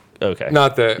way. Okay,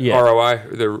 not the Yeah. ROI,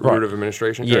 the root of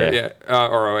administration. Yeah.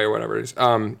 ROA, whatever it is.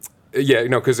 Yeah,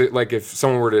 no, because like if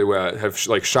someone were to have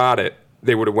like shot it,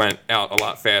 they would have went out a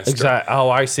lot faster. Exactly. Oh,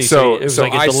 I see. So it was so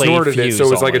like a I delayed snorted it. fuse So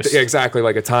it was almost. exactly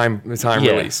like a time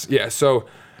Yeah. release. Yeah. So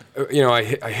I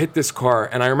hit this car,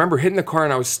 and I remember hitting the car,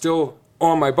 and I was still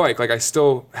on my bike, like I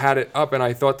still had it up, and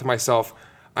I thought to myself,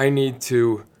 I need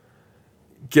to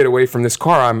get away from this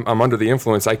car. I'm under the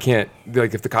influence. I can't,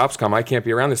 like, if the cops come, I can't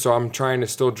be around this. So I'm trying to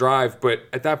still drive, but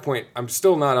at that point, I'm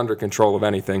still not under control of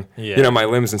anything. Yeah. My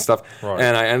limbs and stuff. Right.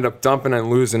 And I ended up dumping and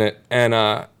losing it. And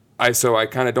I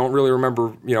kind of don't really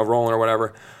remember, rolling or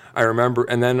whatever. I remember,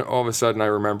 and then all of a sudden I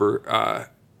remember,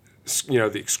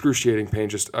 the excruciating pain.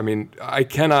 I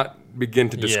cannot begin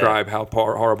to describe how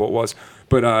horrible it was.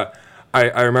 But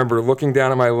I remember looking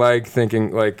down at my leg,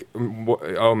 thinking like,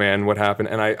 "Oh man, what happened?"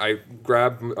 And I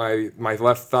grabbed my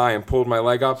left thigh and pulled my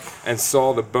leg up and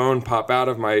saw the bone pop out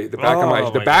of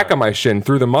the back of my shin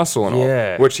through the muscle and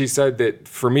all. Which he said that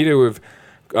for me to have.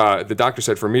 The doctor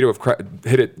said for me to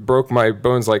have broke my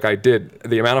bones like I did,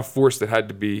 the amount of force that had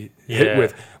to be hit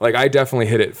with, like I definitely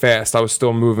hit it fast. I was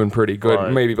still moving pretty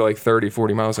good, maybe like 30,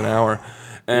 40 miles an hour.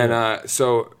 And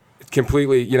so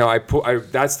completely,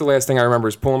 that's the last thing I remember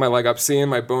is pulling my leg up, seeing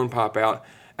my bone pop out,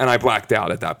 and I blacked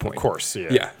out at that point. Of course, yeah.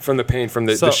 Yeah, from the pain, from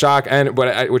the shock,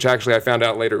 which actually I found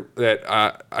out later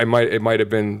that it might have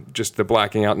been just the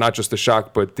blacking out, not just the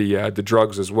shock, but the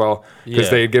drugs as well,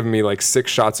 because they had given me like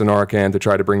 6 shots of Narcan to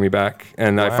try to bring me back,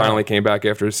 and I finally came back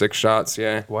after 6 shots.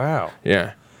 Yeah. Wow.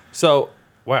 Yeah. So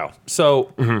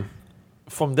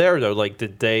from there though, like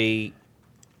they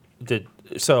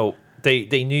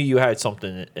knew you had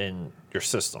something in your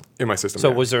system. In my system. So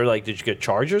yeah. was there like, did you get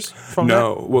charges from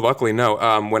No. that? Well, luckily, no.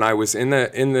 When I was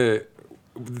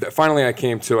finally I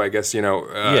came to, I guess,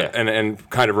 and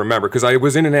kind of remember, because I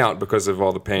was in and out because of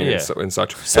all the pain and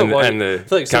such, and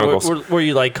the chemicals. So were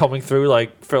you like coming through,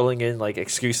 like filling in like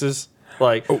excuses?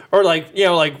 Or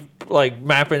like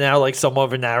mapping out like some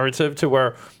of a narrative to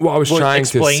where I was trying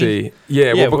to see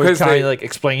because they like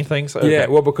explain things. Okay.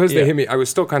 Because they hit me, I was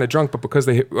still kind of drunk, but because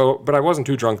they hit, but I wasn't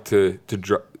too drunk to too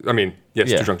drunk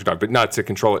to drive, but not to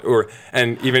control it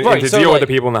and to deal with the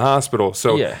people in the hospital.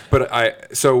 So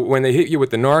so when they hit you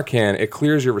with the Narcan, it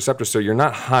clears your receptors, so you're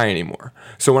not high anymore.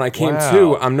 So when I came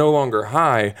to, I'm no longer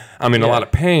high. I'm in a lot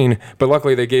of pain, but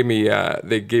luckily they gave me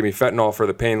fentanyl for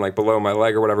the pain, like below my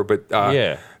leg or whatever. But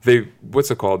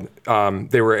what's it called?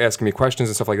 They were asking me questions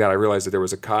and stuff like that. I realized that there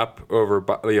was a cop over,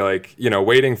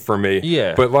 waiting for me.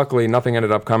 Yeah. But luckily, nothing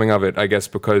ended up coming of it. I guess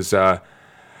because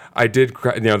I did,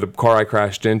 the car I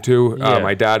crashed into.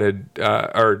 My dad had,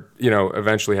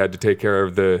 eventually had to take care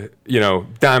of the,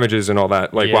 damages and all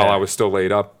that. While I was still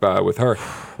laid up with her,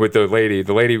 with the lady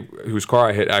whose car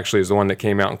I hit actually is the one that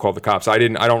came out and called the cops. I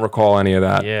don't recall any of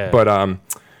that. Yeah. But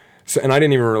and I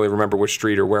didn't even really remember which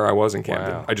street or where I was in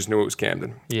Camden. Wow. I just knew it was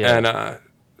Camden. Yeah. And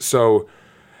so,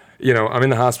 I'm in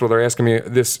the hospital. They're asking me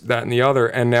this, that, and the other.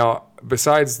 And now,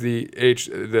 besides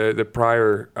the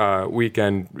prior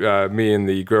weekend, me and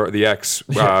the ex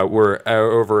were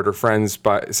over at her friend's,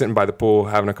 sitting by the pool,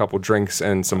 having a couple drinks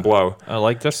and some blow. I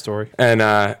like this story. And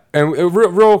a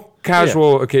real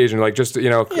casual occasion, like just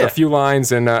a few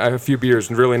lines and a few beers,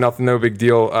 and really nothing, no big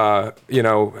deal.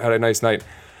 Had a nice night.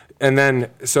 And then,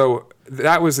 so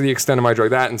that was the extent of my drug,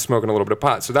 that and smoking a little bit of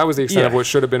pot. So that was the extent of what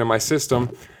should have been in my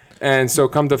system. And so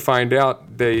come to find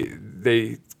out, they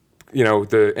the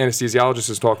anesthesiologist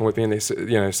is talking with me, and they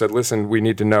said, listen, we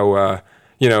need to know,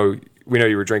 we know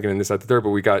you were drinking and this, that, the third,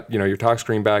 but we got, your tox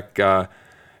screen back.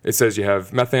 It says you have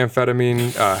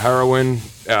methamphetamine, heroin,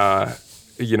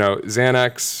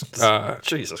 Xanax.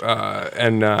 Jesus.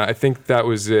 And I think that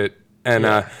was it.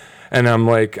 And and I'm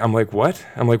like, what?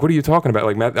 I'm like, what are you talking about?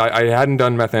 Like, I hadn't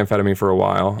done methamphetamine for a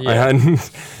while. I hadn't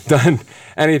done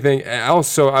anything else.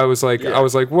 So I was like,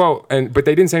 whoa. But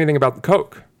they didn't say anything about the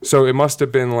coke. So it must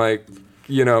have been like,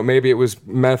 maybe it was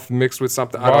meth mixed with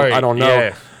something. I don't know.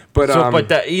 Yeah. But but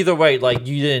that either way, like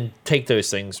you didn't take those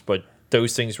things, but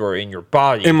those things were in your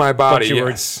body. In my body,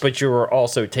 but you were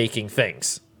also taking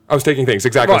things. I was taking things,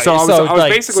 exactly. Right. So I was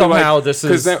basically somehow like, this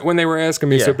is... Because when they were asking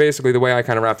me, so basically the way I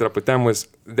kind of wrapped it up with them was,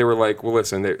 they were like, well,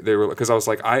 listen, they were, because I was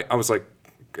like,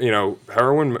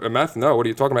 heroin, meth? No, what are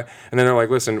you talking about? And then they're like,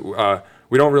 listen,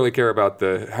 we don't really care about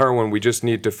the heroin. We just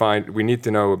need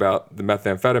to know about the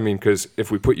methamphetamine, because if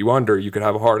we put you under, you could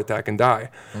have a heart attack and die.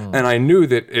 And I knew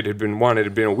that it had been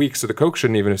a week, so the coke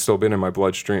shouldn't even have still been in my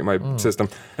bloodstream, my system.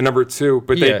 And number two,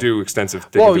 but they do extensive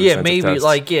things. Well, maybe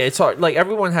tests. It's hard. Like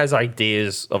everyone has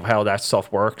ideas of how that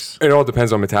stuff works. It all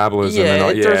depends on metabolism.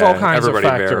 There's all kinds of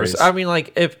factors. Varies. I mean,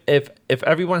 like if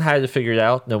everyone had to figure it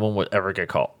out, no one would ever get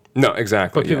caught. No,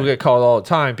 exactly. But people get caught all the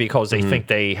time because they think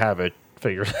they have it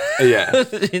figure. Yeah.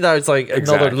 It's like another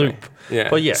Exactly. loop. Yeah.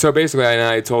 But yeah. So basically,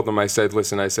 I told them, I said,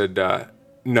 listen, I said,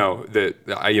 no, that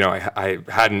I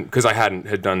hadn't, because I hadn't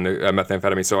had done the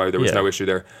methamphetamine, so there was Yeah. no issue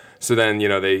there. So then,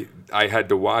 I had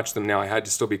to watch them. Now I had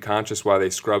to still be conscious while they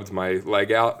scrubbed my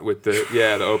leg out with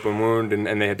the open wound,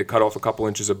 and they had to cut off a couple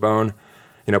inches of bone,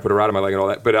 put a rod in my leg and all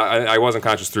that. But I wasn't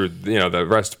conscious through, the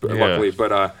rest, luckily.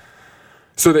 But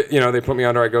so that they put me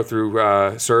under. I go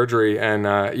through surgery, and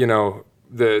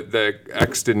the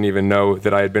ex didn't even know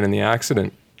that I had been in the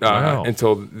accident. Wow.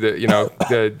 Until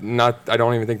I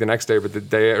don't even think the next day, but the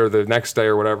day or the next day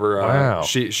or whatever. Wow.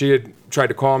 She had tried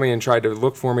to call me and tried to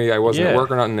look for me. I wasn't at Yeah.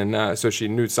 work or nothing, and so she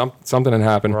knew something had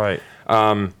happened. Right.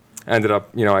 Ended up,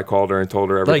 I called her and told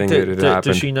her Like, everything that had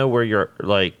happened. did she know where your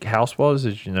house was?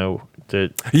 Did you know?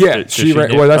 Yeah, did she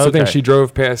knew? well, that's the thing. Okay. She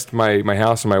drove past my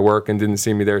house and my work and didn't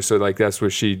see me there, so like that's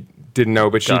what she didn't know.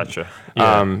 But she, Gotcha.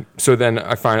 Yeah. So then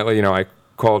I finally, I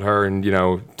called her and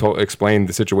explained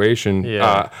the situation.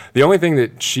 Yeah. The only thing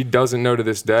that she doesn't know to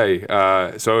this day,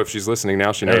 so if she's listening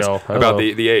now, she knows Hello. about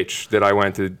the H that I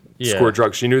went to Yeah. score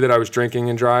drugs. She knew that I was drinking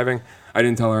and driving. I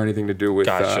didn't tell her anything to do with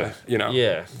Gotcha.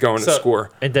 going to score.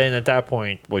 And then at that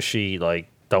point, was she like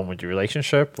done with the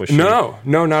relationship? Was she? No,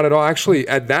 not at all. Actually,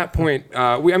 at that point,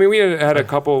 we had a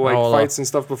couple like Well, fights and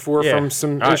stuff before from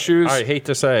some issues. I hate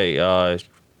to say,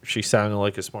 she sounded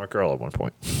like a smart girl at one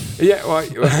point. Yeah,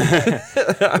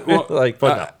 well, Like,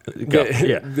 but no. Go.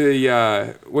 Yeah.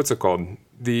 the what's it called?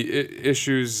 The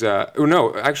issues.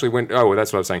 No, actually,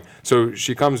 that's what I was saying. So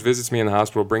she comes, visits me in the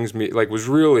hospital, brings me was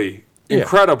really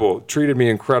incredible. Treated me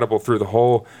incredible through the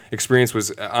whole experience.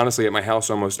 Was honestly at my house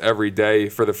almost every day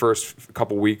for the first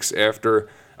couple weeks after.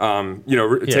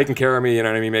 Taking care of me. You know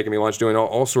what I mean, making me lunch, doing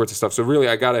all sorts of stuff. So really,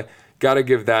 I gotta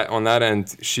give that on that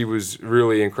end. She was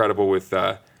really incredible with.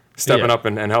 Stepping up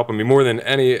and helping me more than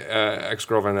any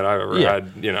ex-girlfriend that I've ever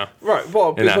had, Right.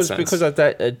 Well, in that sense. because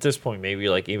at this point, maybe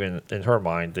like even in her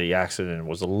mind, the accident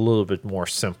was a little bit more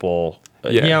simple.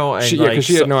 Yeah, and because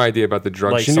she had no idea about the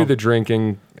drugs. like She knew the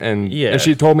drinking, and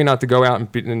she told me not to go out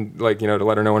and to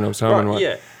let her know when I was home and what.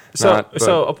 Yeah.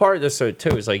 So a part of this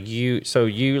too is like you. So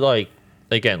you like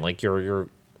again like you're.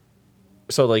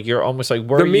 So like you're almost like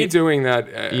where me doing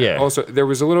that. Also, there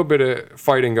was a little bit of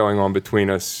fighting going on between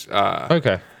us.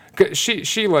 Okay. 'Cause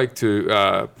she liked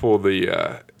to pull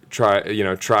the try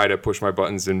to push my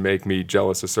buttons and make me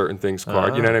jealous of certain things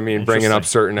card. You know what I mean? Bringing up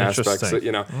certain aspects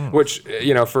that, which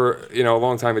for a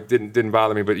long time it didn't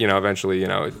bother me, but eventually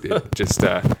it just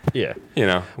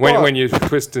when you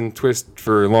twist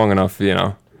for long enough,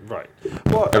 Right.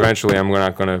 Well, eventually I'm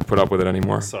not going to put up with it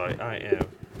anymore. sorry,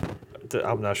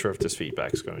 I'm not sure if this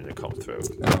feedback is going to come through.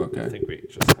 Oh, okay. I think we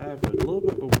just have a little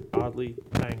bit of oddly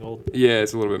tangled. Yeah,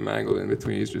 it's a little bit mangled in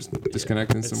between. He's just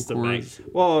disconnecting It's some the cords.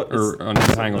 or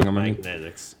untangling them.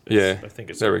 Magnetics. Yeah. I think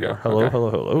it's There we go. Hello. Okay. I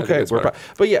think Okay, it's we're better. back.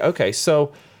 But yeah, okay.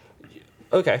 So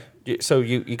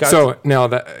you got So now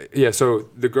so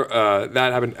that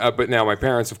happened. But now my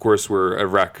parents, of course, were a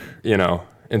wreck.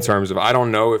 In terms of, I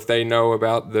don't know if they know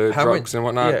about the drugs and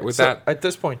whatnot with that. At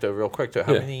this point, though, real quick, though,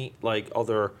 how many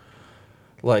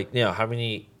how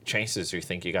many chances do you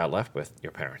think you got left with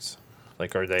your parents?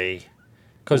 Like, are they?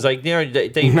 Because they've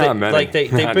Not many.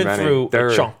 been Not many. through They're-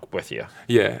 a chunk with you.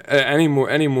 Yeah, any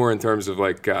more in terms of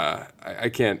I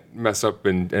can't mess up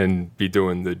and be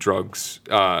doing the drugs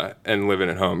and living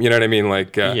at home. You know what I mean?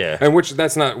 And which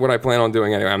that's not what I plan on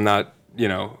doing anyway. I'm not.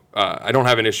 I don't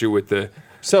have an issue with the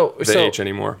H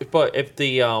anymore. But if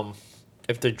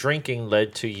the drinking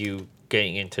led to you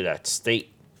getting into that state,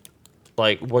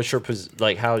 like what's your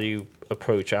how do you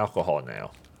approach alcohol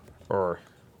now, or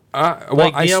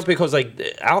because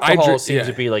alcohol seems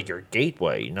to be like your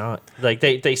gateway, not like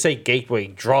they say gateway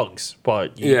drugs,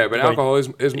 but alcohol is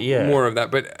more of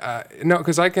that. But no,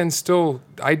 because I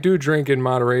do drink in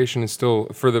moderation and still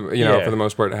for the for the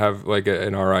most part have like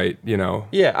an all right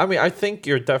Yeah, I mean, I think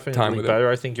you're definitely better.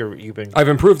 I think you've been. I've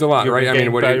improved a lot, You've right? been I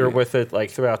mean, better with it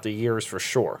like throughout the years for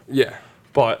sure. Yeah.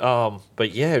 But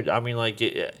yeah, I mean, like,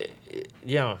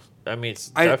 I mean, it's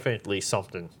definitely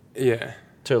something. Yeah.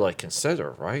 To like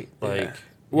consider, right? Like,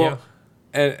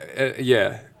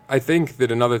 I think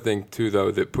that another thing too,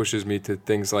 though, that pushes me to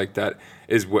things like that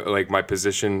is like my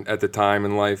position at the time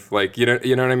in life. Like, you know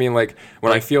what I mean? Like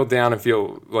when I feel down and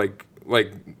feel like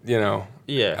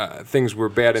things were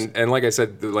bad, and like I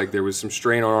said, like there was some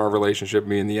strain on our relationship,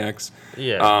 me and the ex,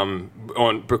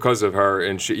 because of her,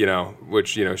 and she,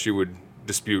 which she would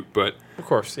dispute, but of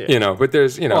course, yeah. But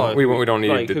there's, we don't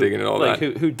need to dig into all like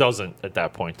that. Who doesn't at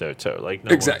that point though too? Like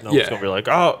no Exactly, one's gonna be like,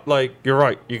 oh, like you're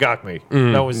right, you got me.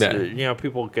 No one's,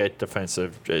 people get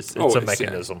defensive. It's a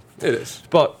mechanism. Yeah, it is.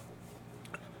 But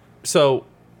so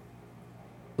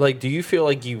Like, do you feel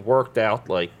like you worked out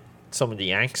like some of the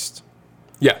angst?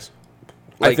 Yes.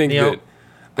 Like, I think you know, that.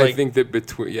 like- I think that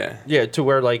between Yeah, to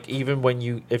where like even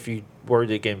when if you were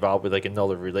to get involved with like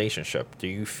another relationship, do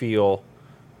you feel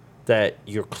that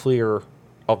you're clear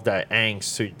of that angst,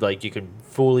 so like you can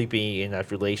fully be in that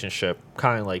relationship,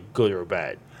 kind of like good or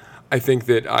bad? I think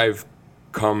that I've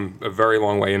come a very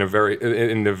long way in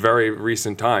the very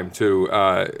recent time too,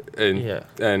 I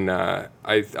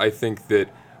think that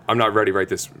I'm not ready at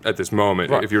this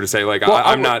moment. Right. If you were to say like Well,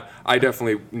 I'm not, I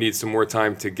definitely need some more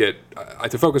time to get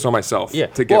to focus on myself. Yeah,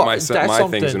 to get well, my that's things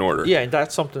in something- order. Yeah, and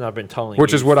that's something I've been telling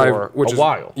Which you is what for I've, a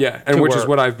while. Yeah, and to which is where-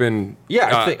 what I've been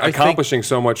I think accomplishing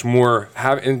so much more.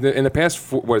 In the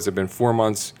past, what has it been? 4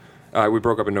 months. We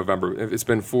broke up in November. It's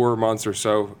been 4 months or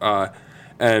so,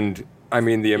 and I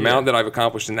mean the amount that I've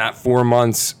accomplished in that 4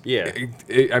 months. Yeah.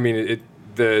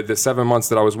 The 7 months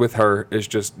that I was with her is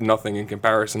just nothing in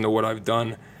comparison to what I've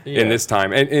done Yeah. in this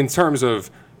time, and in terms of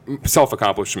self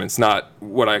accomplishments, not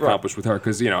what I accomplished with her,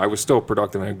 because I was still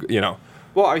productive and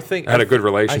Well, I think had a good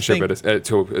relationship I think-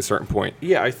 to a certain point.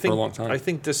 Yeah, I think a long time. I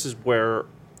think this is where,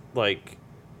 like,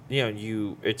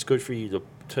 it's good for you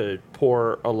to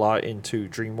pour a lot into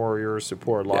Dream Warriors, to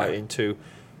pour a lot Yeah. into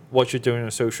what you're doing on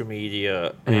social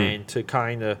media, Mm-hmm. and to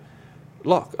kind of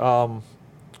look,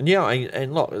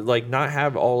 and look, like, not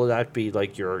have all of that be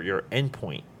like your end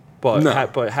point, but No.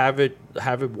 but have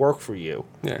it work for you,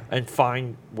 Yeah. and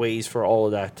find ways for all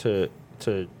of that to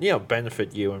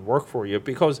benefit you and work for you,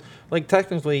 because like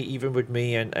technically even with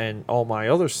me and all my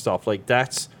other stuff, like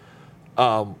that's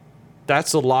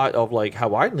a lot of like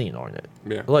how I lean on it.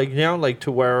 Yeah. Like now, like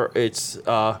to where it's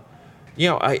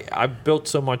I've built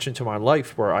so much into my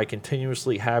life where I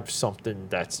continuously have something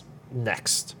that's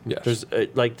next. Yes.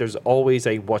 There's always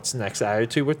a what's next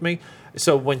attitude with me.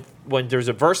 So when there's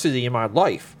adversity in my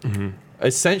life,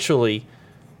 essentially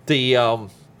the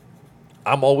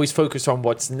I'm always focused on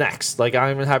what's next. Like I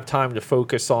don't even have time to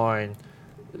focus on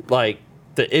like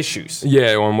the issues.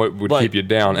 Yeah, on what would Like, keep you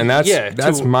down, and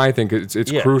that's my thing. It's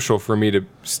Yeah. crucial for me to.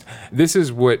 This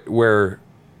is where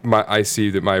I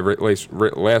see that my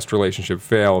last relationship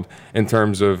failed in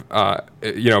terms of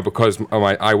because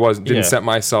I didn't Yeah. set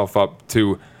myself up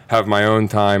to have my own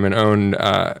time and own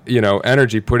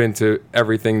energy put into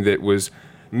everything that was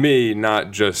me,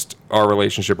 not just our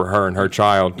relationship or her and her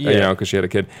child. Yeah. Because she had a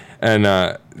kid, and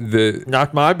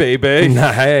Not my baby.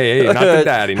 hey, not the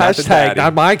daddy, not the Hashtag daddy.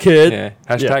 not my kid. Yeah.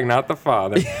 Hashtag not the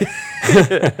father.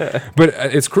 But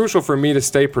it's crucial for me to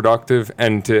stay productive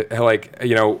and to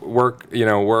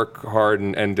work hard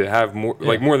and to have more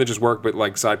more than just work, but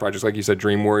like side projects, like you said,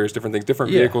 Dream Warriors, different things,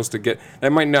 different vehicles to get.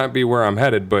 That might not be where I'm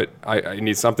headed, but I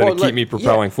need something to keep me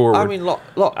propelling forward. I mean, look,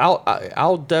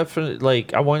 I'll definitely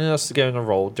I wanted us to get on a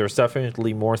roll. There's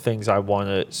definitely more things I want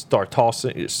to start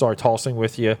tossing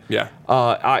with you. Yeah.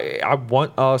 I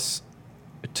want us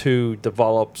to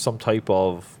develop some type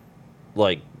of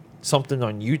like something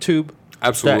on YouTube.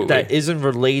 Absolutely. That isn't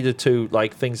related to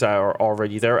like things that are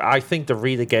already there. I think the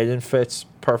Read Again fits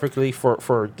perfectly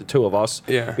for the two of us.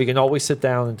 Yeah. We can always sit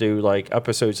down and do like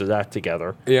episodes of that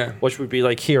together. Yeah. Which would be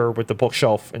like here with the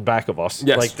bookshelf in back of us.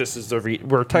 Yes. Like this is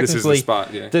we're technically This is the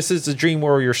spot, yeah. This is the Dream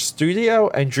Warrior studio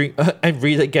and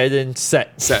Read Again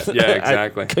set. Yeah,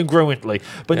 exactly. Congruently.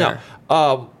 But Yeah.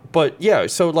 no. But yeah,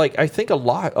 so like I think a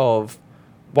lot of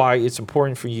why it's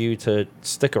important for you to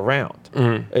stick around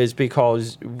is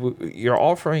because you're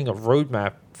offering a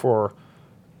roadmap for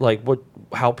like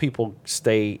how people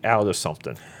stay out of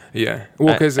something. Yeah.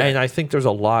 Well, because and I think there's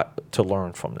a lot to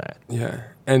learn from that. yeah,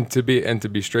 and to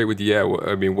be straight with you,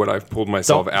 I mean, what I've pulled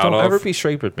myself out Don't of. ever be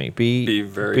straight with me. Be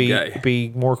very gay.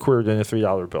 Be more queer than a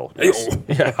 $3 bill. Yes.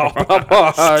 Yeah.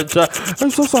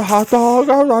 It's just a hot dog.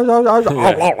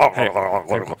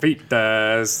 Pete,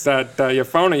 is that your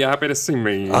phone? Are you happy to see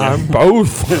me? I'm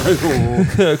both.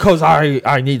 Because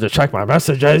I need to check my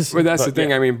messages. But that's the thing.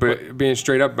 yeah. I mean, but being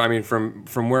straight up, I mean,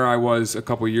 from where I was a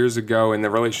couple years ago and the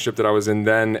relationship that I was in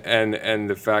then, and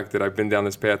the fact that I've been down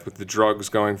this path with the drugs,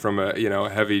 going from a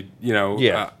heavy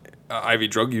IV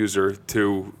drug user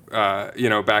to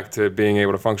back to being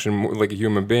able to function more like a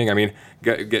human being. I mean,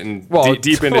 getting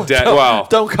deep into debt. Well,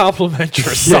 don't compliment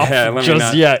yourself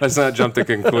just yet. Let's not jump to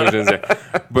conclusions there.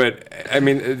 But I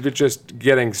mean, just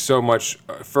getting so much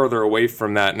further away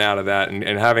from that now to that, and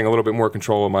having a little bit more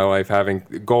control of my life, having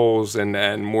goals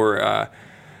and more,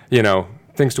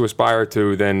 things to aspire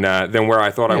to than where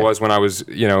I thought I was when I was,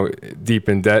 deep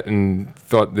in debt and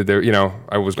thought that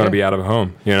I was going to be out of a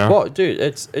home. Well, dude,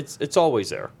 it's always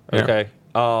there. Yeah. Okay.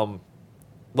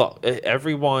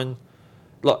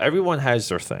 Everyone has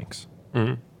their things,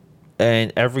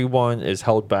 and everyone is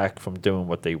held back from doing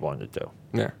what they want to do.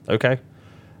 Yeah. Okay.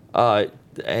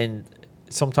 And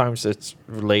sometimes it's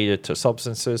related to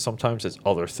substances. Sometimes it's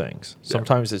other things.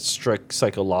 Sometimes it's strict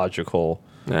psychological,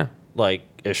 like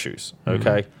issues.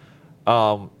 Okay,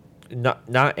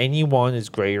 not anyone is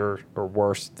greater or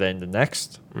worse than the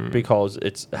next because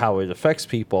it's how it affects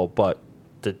people. But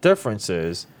the difference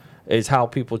is how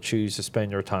people choose to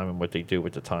spend their time and what they do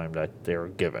with the time that they're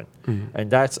given, and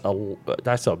that's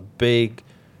a big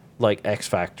like X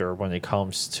factor when it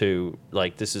comes to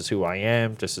like this is who I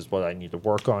am, this is what I need to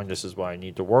work on, this is what I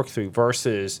need to work through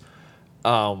versus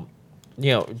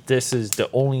this is the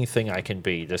only thing I can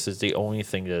be, this is the only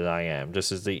thing that I am,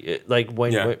 this is the like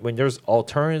when there's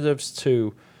alternatives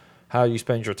to how you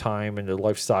spend your time and the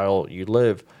lifestyle you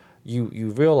live,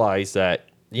 you realize that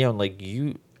like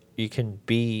you can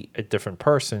be a different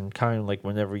person kind of like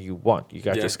whenever you want. You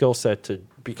got the skill set to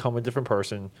become a different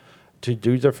person, to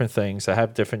do different things, to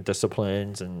have different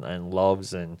disciplines and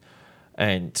loves and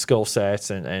skill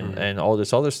sets and all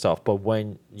this other stuff. But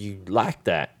when you lack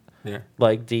that,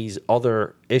 like these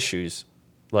other issues,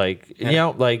 like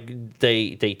like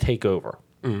they take over.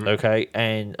 Okay.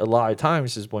 And a lot of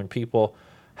times is when people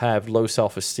have low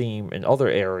self-esteem in other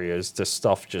areas, this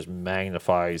stuff just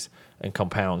magnifies and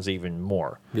compounds even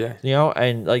more.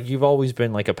 And like you've always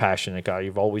been like a passionate guy,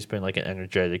 you've always been like an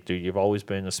energetic dude, you've always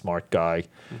been a smart guy.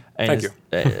 And Thank you.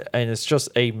 And it's just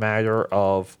a matter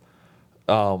of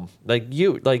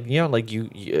you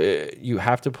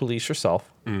have to police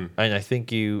yourself. And I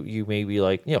think you maybe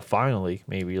like finally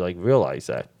maybe like realize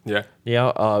that.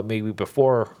 Maybe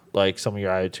before like some of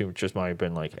your attitude just might have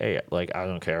been like, hey, like I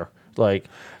don't care. Like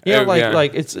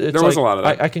like it's there was like, a lot of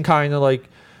that. I can kind of like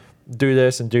do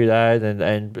this and do that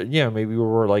and maybe we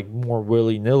were like more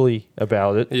willy-nilly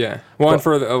about it. And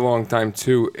for a long time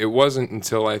too, it wasn't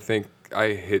until I think I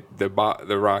hit the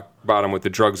rock bottom with the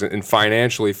drugs and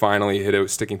financially finally hit a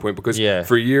sticking point because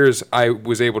for years I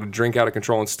was able to drink out of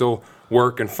control and still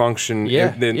work and function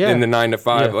in the 9 to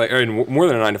 5, like or more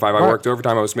than a 9 to 5. I worked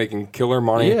overtime. I was making killer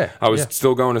money. I was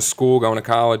still going to school, going to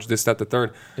college, this, that, the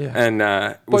third, and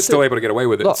was still able to get away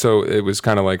with it. Look, so it was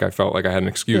kind of like I felt like I had an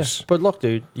excuse. But look,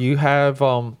 dude, you have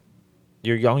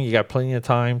you're young. You got plenty of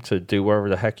time to do whatever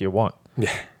the heck you want.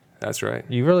 That's right.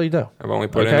 You really do. I've only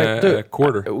put in a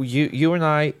quarter. You and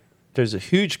I, there's a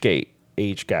huge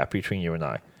age gap between you and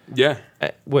I.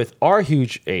 With our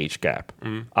huge age gap,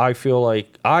 I feel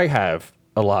like I have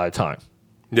a lot of time.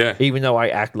 Even though I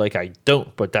act like I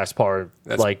don't, but that's part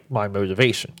of like my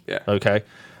motivation. Okay.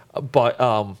 But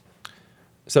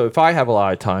so if I have a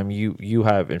lot of time, you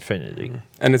have infinity.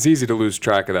 And it's easy to lose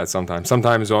track of that sometimes.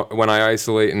 Sometimes when I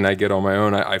isolate and I get on my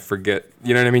own, I forget.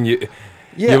 You know what I mean?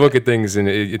 You look at things and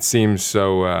it seems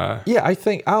so... I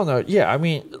think... I don't know. I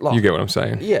mean... Look, you get what I'm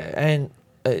saying. And,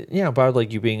 about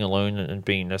like you being alone and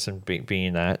being this and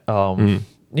being that.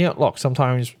 Look,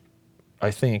 sometimes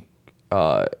I think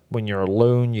when you're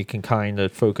alone, you can kind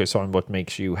of focus on what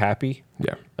makes you happy.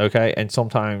 Okay? And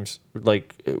sometimes,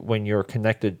 like, when you're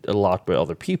connected a lot with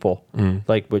other people,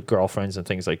 like with girlfriends and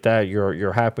things like that,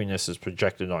 your happiness is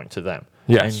projected onto them.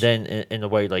 And then, in a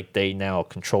way, like, they now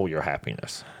control your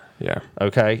happiness.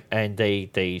 Okay, and they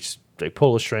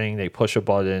pull a string, they push a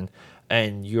button,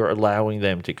 and you're allowing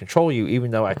them to control you, even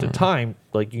though at the time,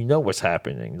 like what's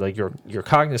happening, like you're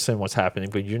cognizant of what's happening,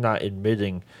 but you're not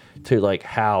admitting to like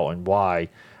how and why,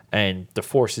 and the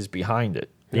forces behind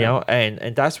it. You know,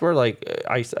 and that's where like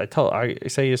I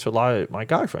say this to a lot of my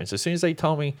guy friends. As soon as they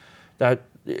tell me that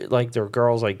like their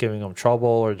girls like giving them trouble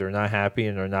or they're not happy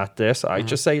and they're not this, I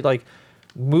just say like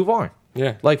move on.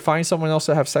 Like find someone else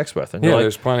to have sex with. And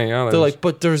there's plenty of others. They're like,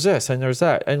 but there's this and there's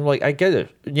that. And like, I get it.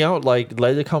 Like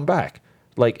let it come back.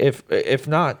 Like if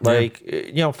not, like,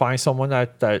 find someone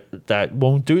that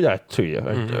won't do that to you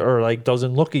or like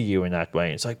doesn't look at you in that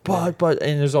way. It's like, but,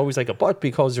 and there's always like a but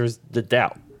because there's the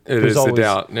doubt. There's always the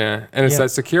doubt. And it's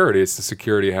that security. It's the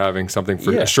security of having something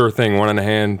for a sure thing, one in the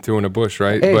hand, two in the bush,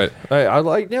 right? Hey, but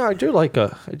I do like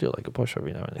a push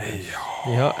every now and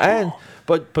then.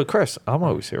 But Chris, I'm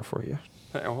always here for you.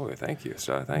 Oh, thank you,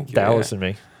 sir. Thank you. Dallas and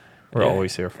me, we're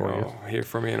always here for you. Here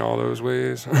for me in all those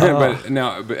ways. And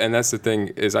that's the thing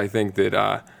is, I think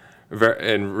that,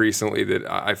 and recently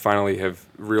that I finally have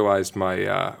realized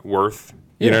my worth.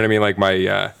 You know what I mean? Like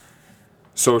my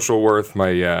social worth,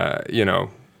 my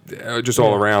just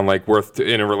all around like worth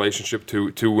in a relationship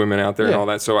to women out there and all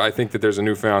that. So I think that there's a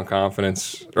newfound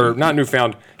confidence, or not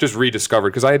newfound, just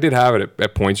rediscovered, because I did have it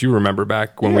at points. You remember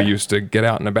back when we used to get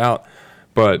out and about,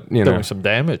 but doing some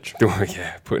damage.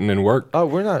 Putting in work. Oh,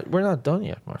 we're not done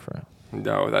yet, my friend.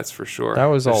 No, that's for sure.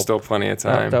 There's still plenty of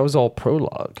time. That was all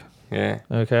prologue. Yeah.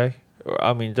 Okay.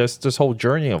 I mean, this whole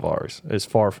journey of ours is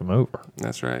far from over.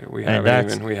 That's right. We And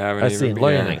haven't even that's the begun.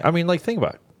 enlightening. I mean, like, think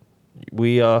about it.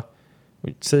 We're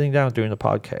sitting down doing the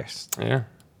podcast, Yeah.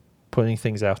 putting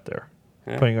things out there,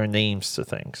 Yeah. putting our names to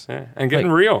things. Yeah. And getting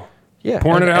Like- real. Yeah,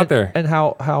 Pouring and- it out and- there. And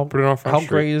how Put it on Front how Street.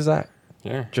 great is that?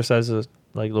 Yeah. Just as a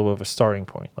like little bit of a starting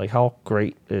point. Like, how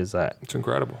great is that? It's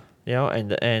incredible. You know,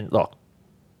 and look,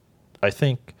 I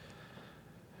think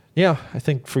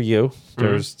for you,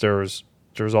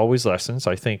 there's always lessons.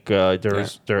 I think I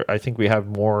think we have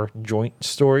more joint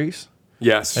stories.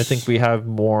 Yes. I think we have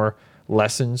more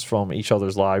lessons from each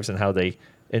other's lives and how they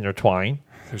intertwine.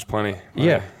 There's plenty.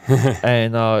 Yeah,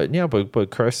 and but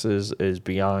Chris is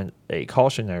beyond a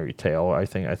cautionary tale. I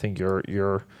think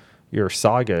your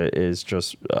saga is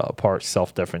just part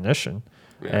self definition,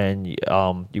 Yeah. and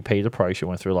you pay the price. You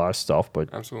went through a lot of stuff, but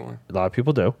Absolutely. a lot of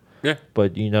people do. Yeah.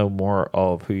 But you know more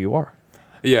of who you are,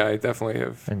 Yeah, I definitely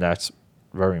have and that's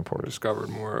very important. discovered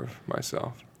more of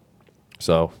myself.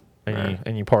 So, Right.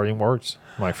 any parting words,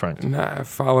 my friend? Nah,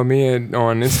 follow me on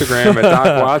Instagram at Doc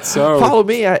Watso. Follow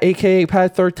me at AKA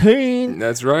Pad13.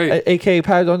 That's right. AKA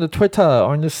Pad on the Twitter,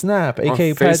 on the Snap, On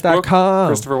AKA Facebook,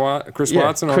 Pad.com. Chris Yeah,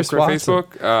 Watson on Chris Watson.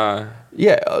 Facebook.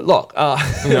 Yeah, look. All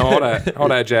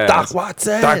that jazz. Doc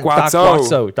Watson. Doc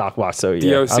Watso. Doc Watso.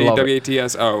 Yeah, I love it.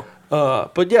 DOCWATSO.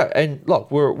 But yeah, and look,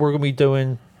 we're gonna be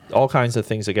doing all kinds of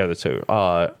things together too.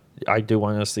 I do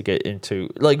want us to get into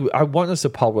I want us to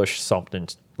publish something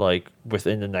like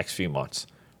within the next few months,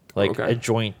 like Okay. a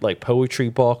joint like poetry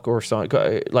book or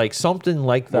something, like something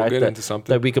like that. We'll get that, into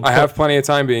something. that we could. I have plenty of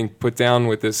time being put down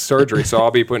with this surgery, so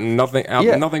I'll be putting nothing out,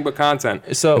 Yeah. nothing but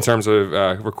content So- in terms of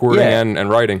recording Yeah. and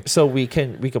writing. So we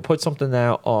can put something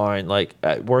out on like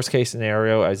at worst case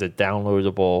scenario as a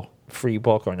downloadable free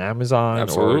book on Amazon.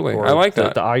 Absolutely. or I like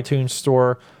that. the iTunes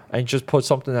store, and just put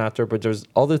something out there. But there's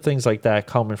other things like that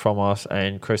coming from us,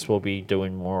 and Chris will be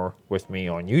doing more with me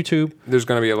on YouTube. There's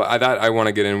going to be a lot that I want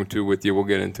to get into with you. We'll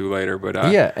get into later, but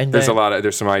Yeah, and there's then-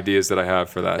 there's some ideas that I have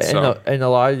for that. And, So and a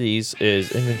lot of these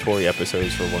is inventory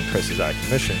episodes for when Chris is at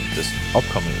commission this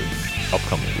upcoming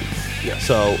week. Yeah.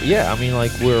 So yeah, I mean,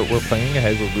 like we're planning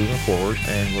ahead, we're moving forward,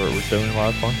 and we're doing a lot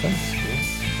of fun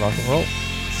things. Rock and roll.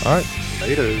 All right.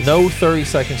 later. No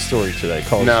 30-second story today,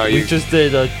 Cole. No, we you- just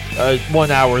did a 1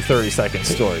 hour 30-second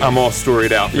story. I'm all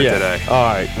storied out for yeah. today. All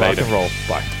right. Rock Later. and roll.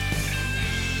 Bye.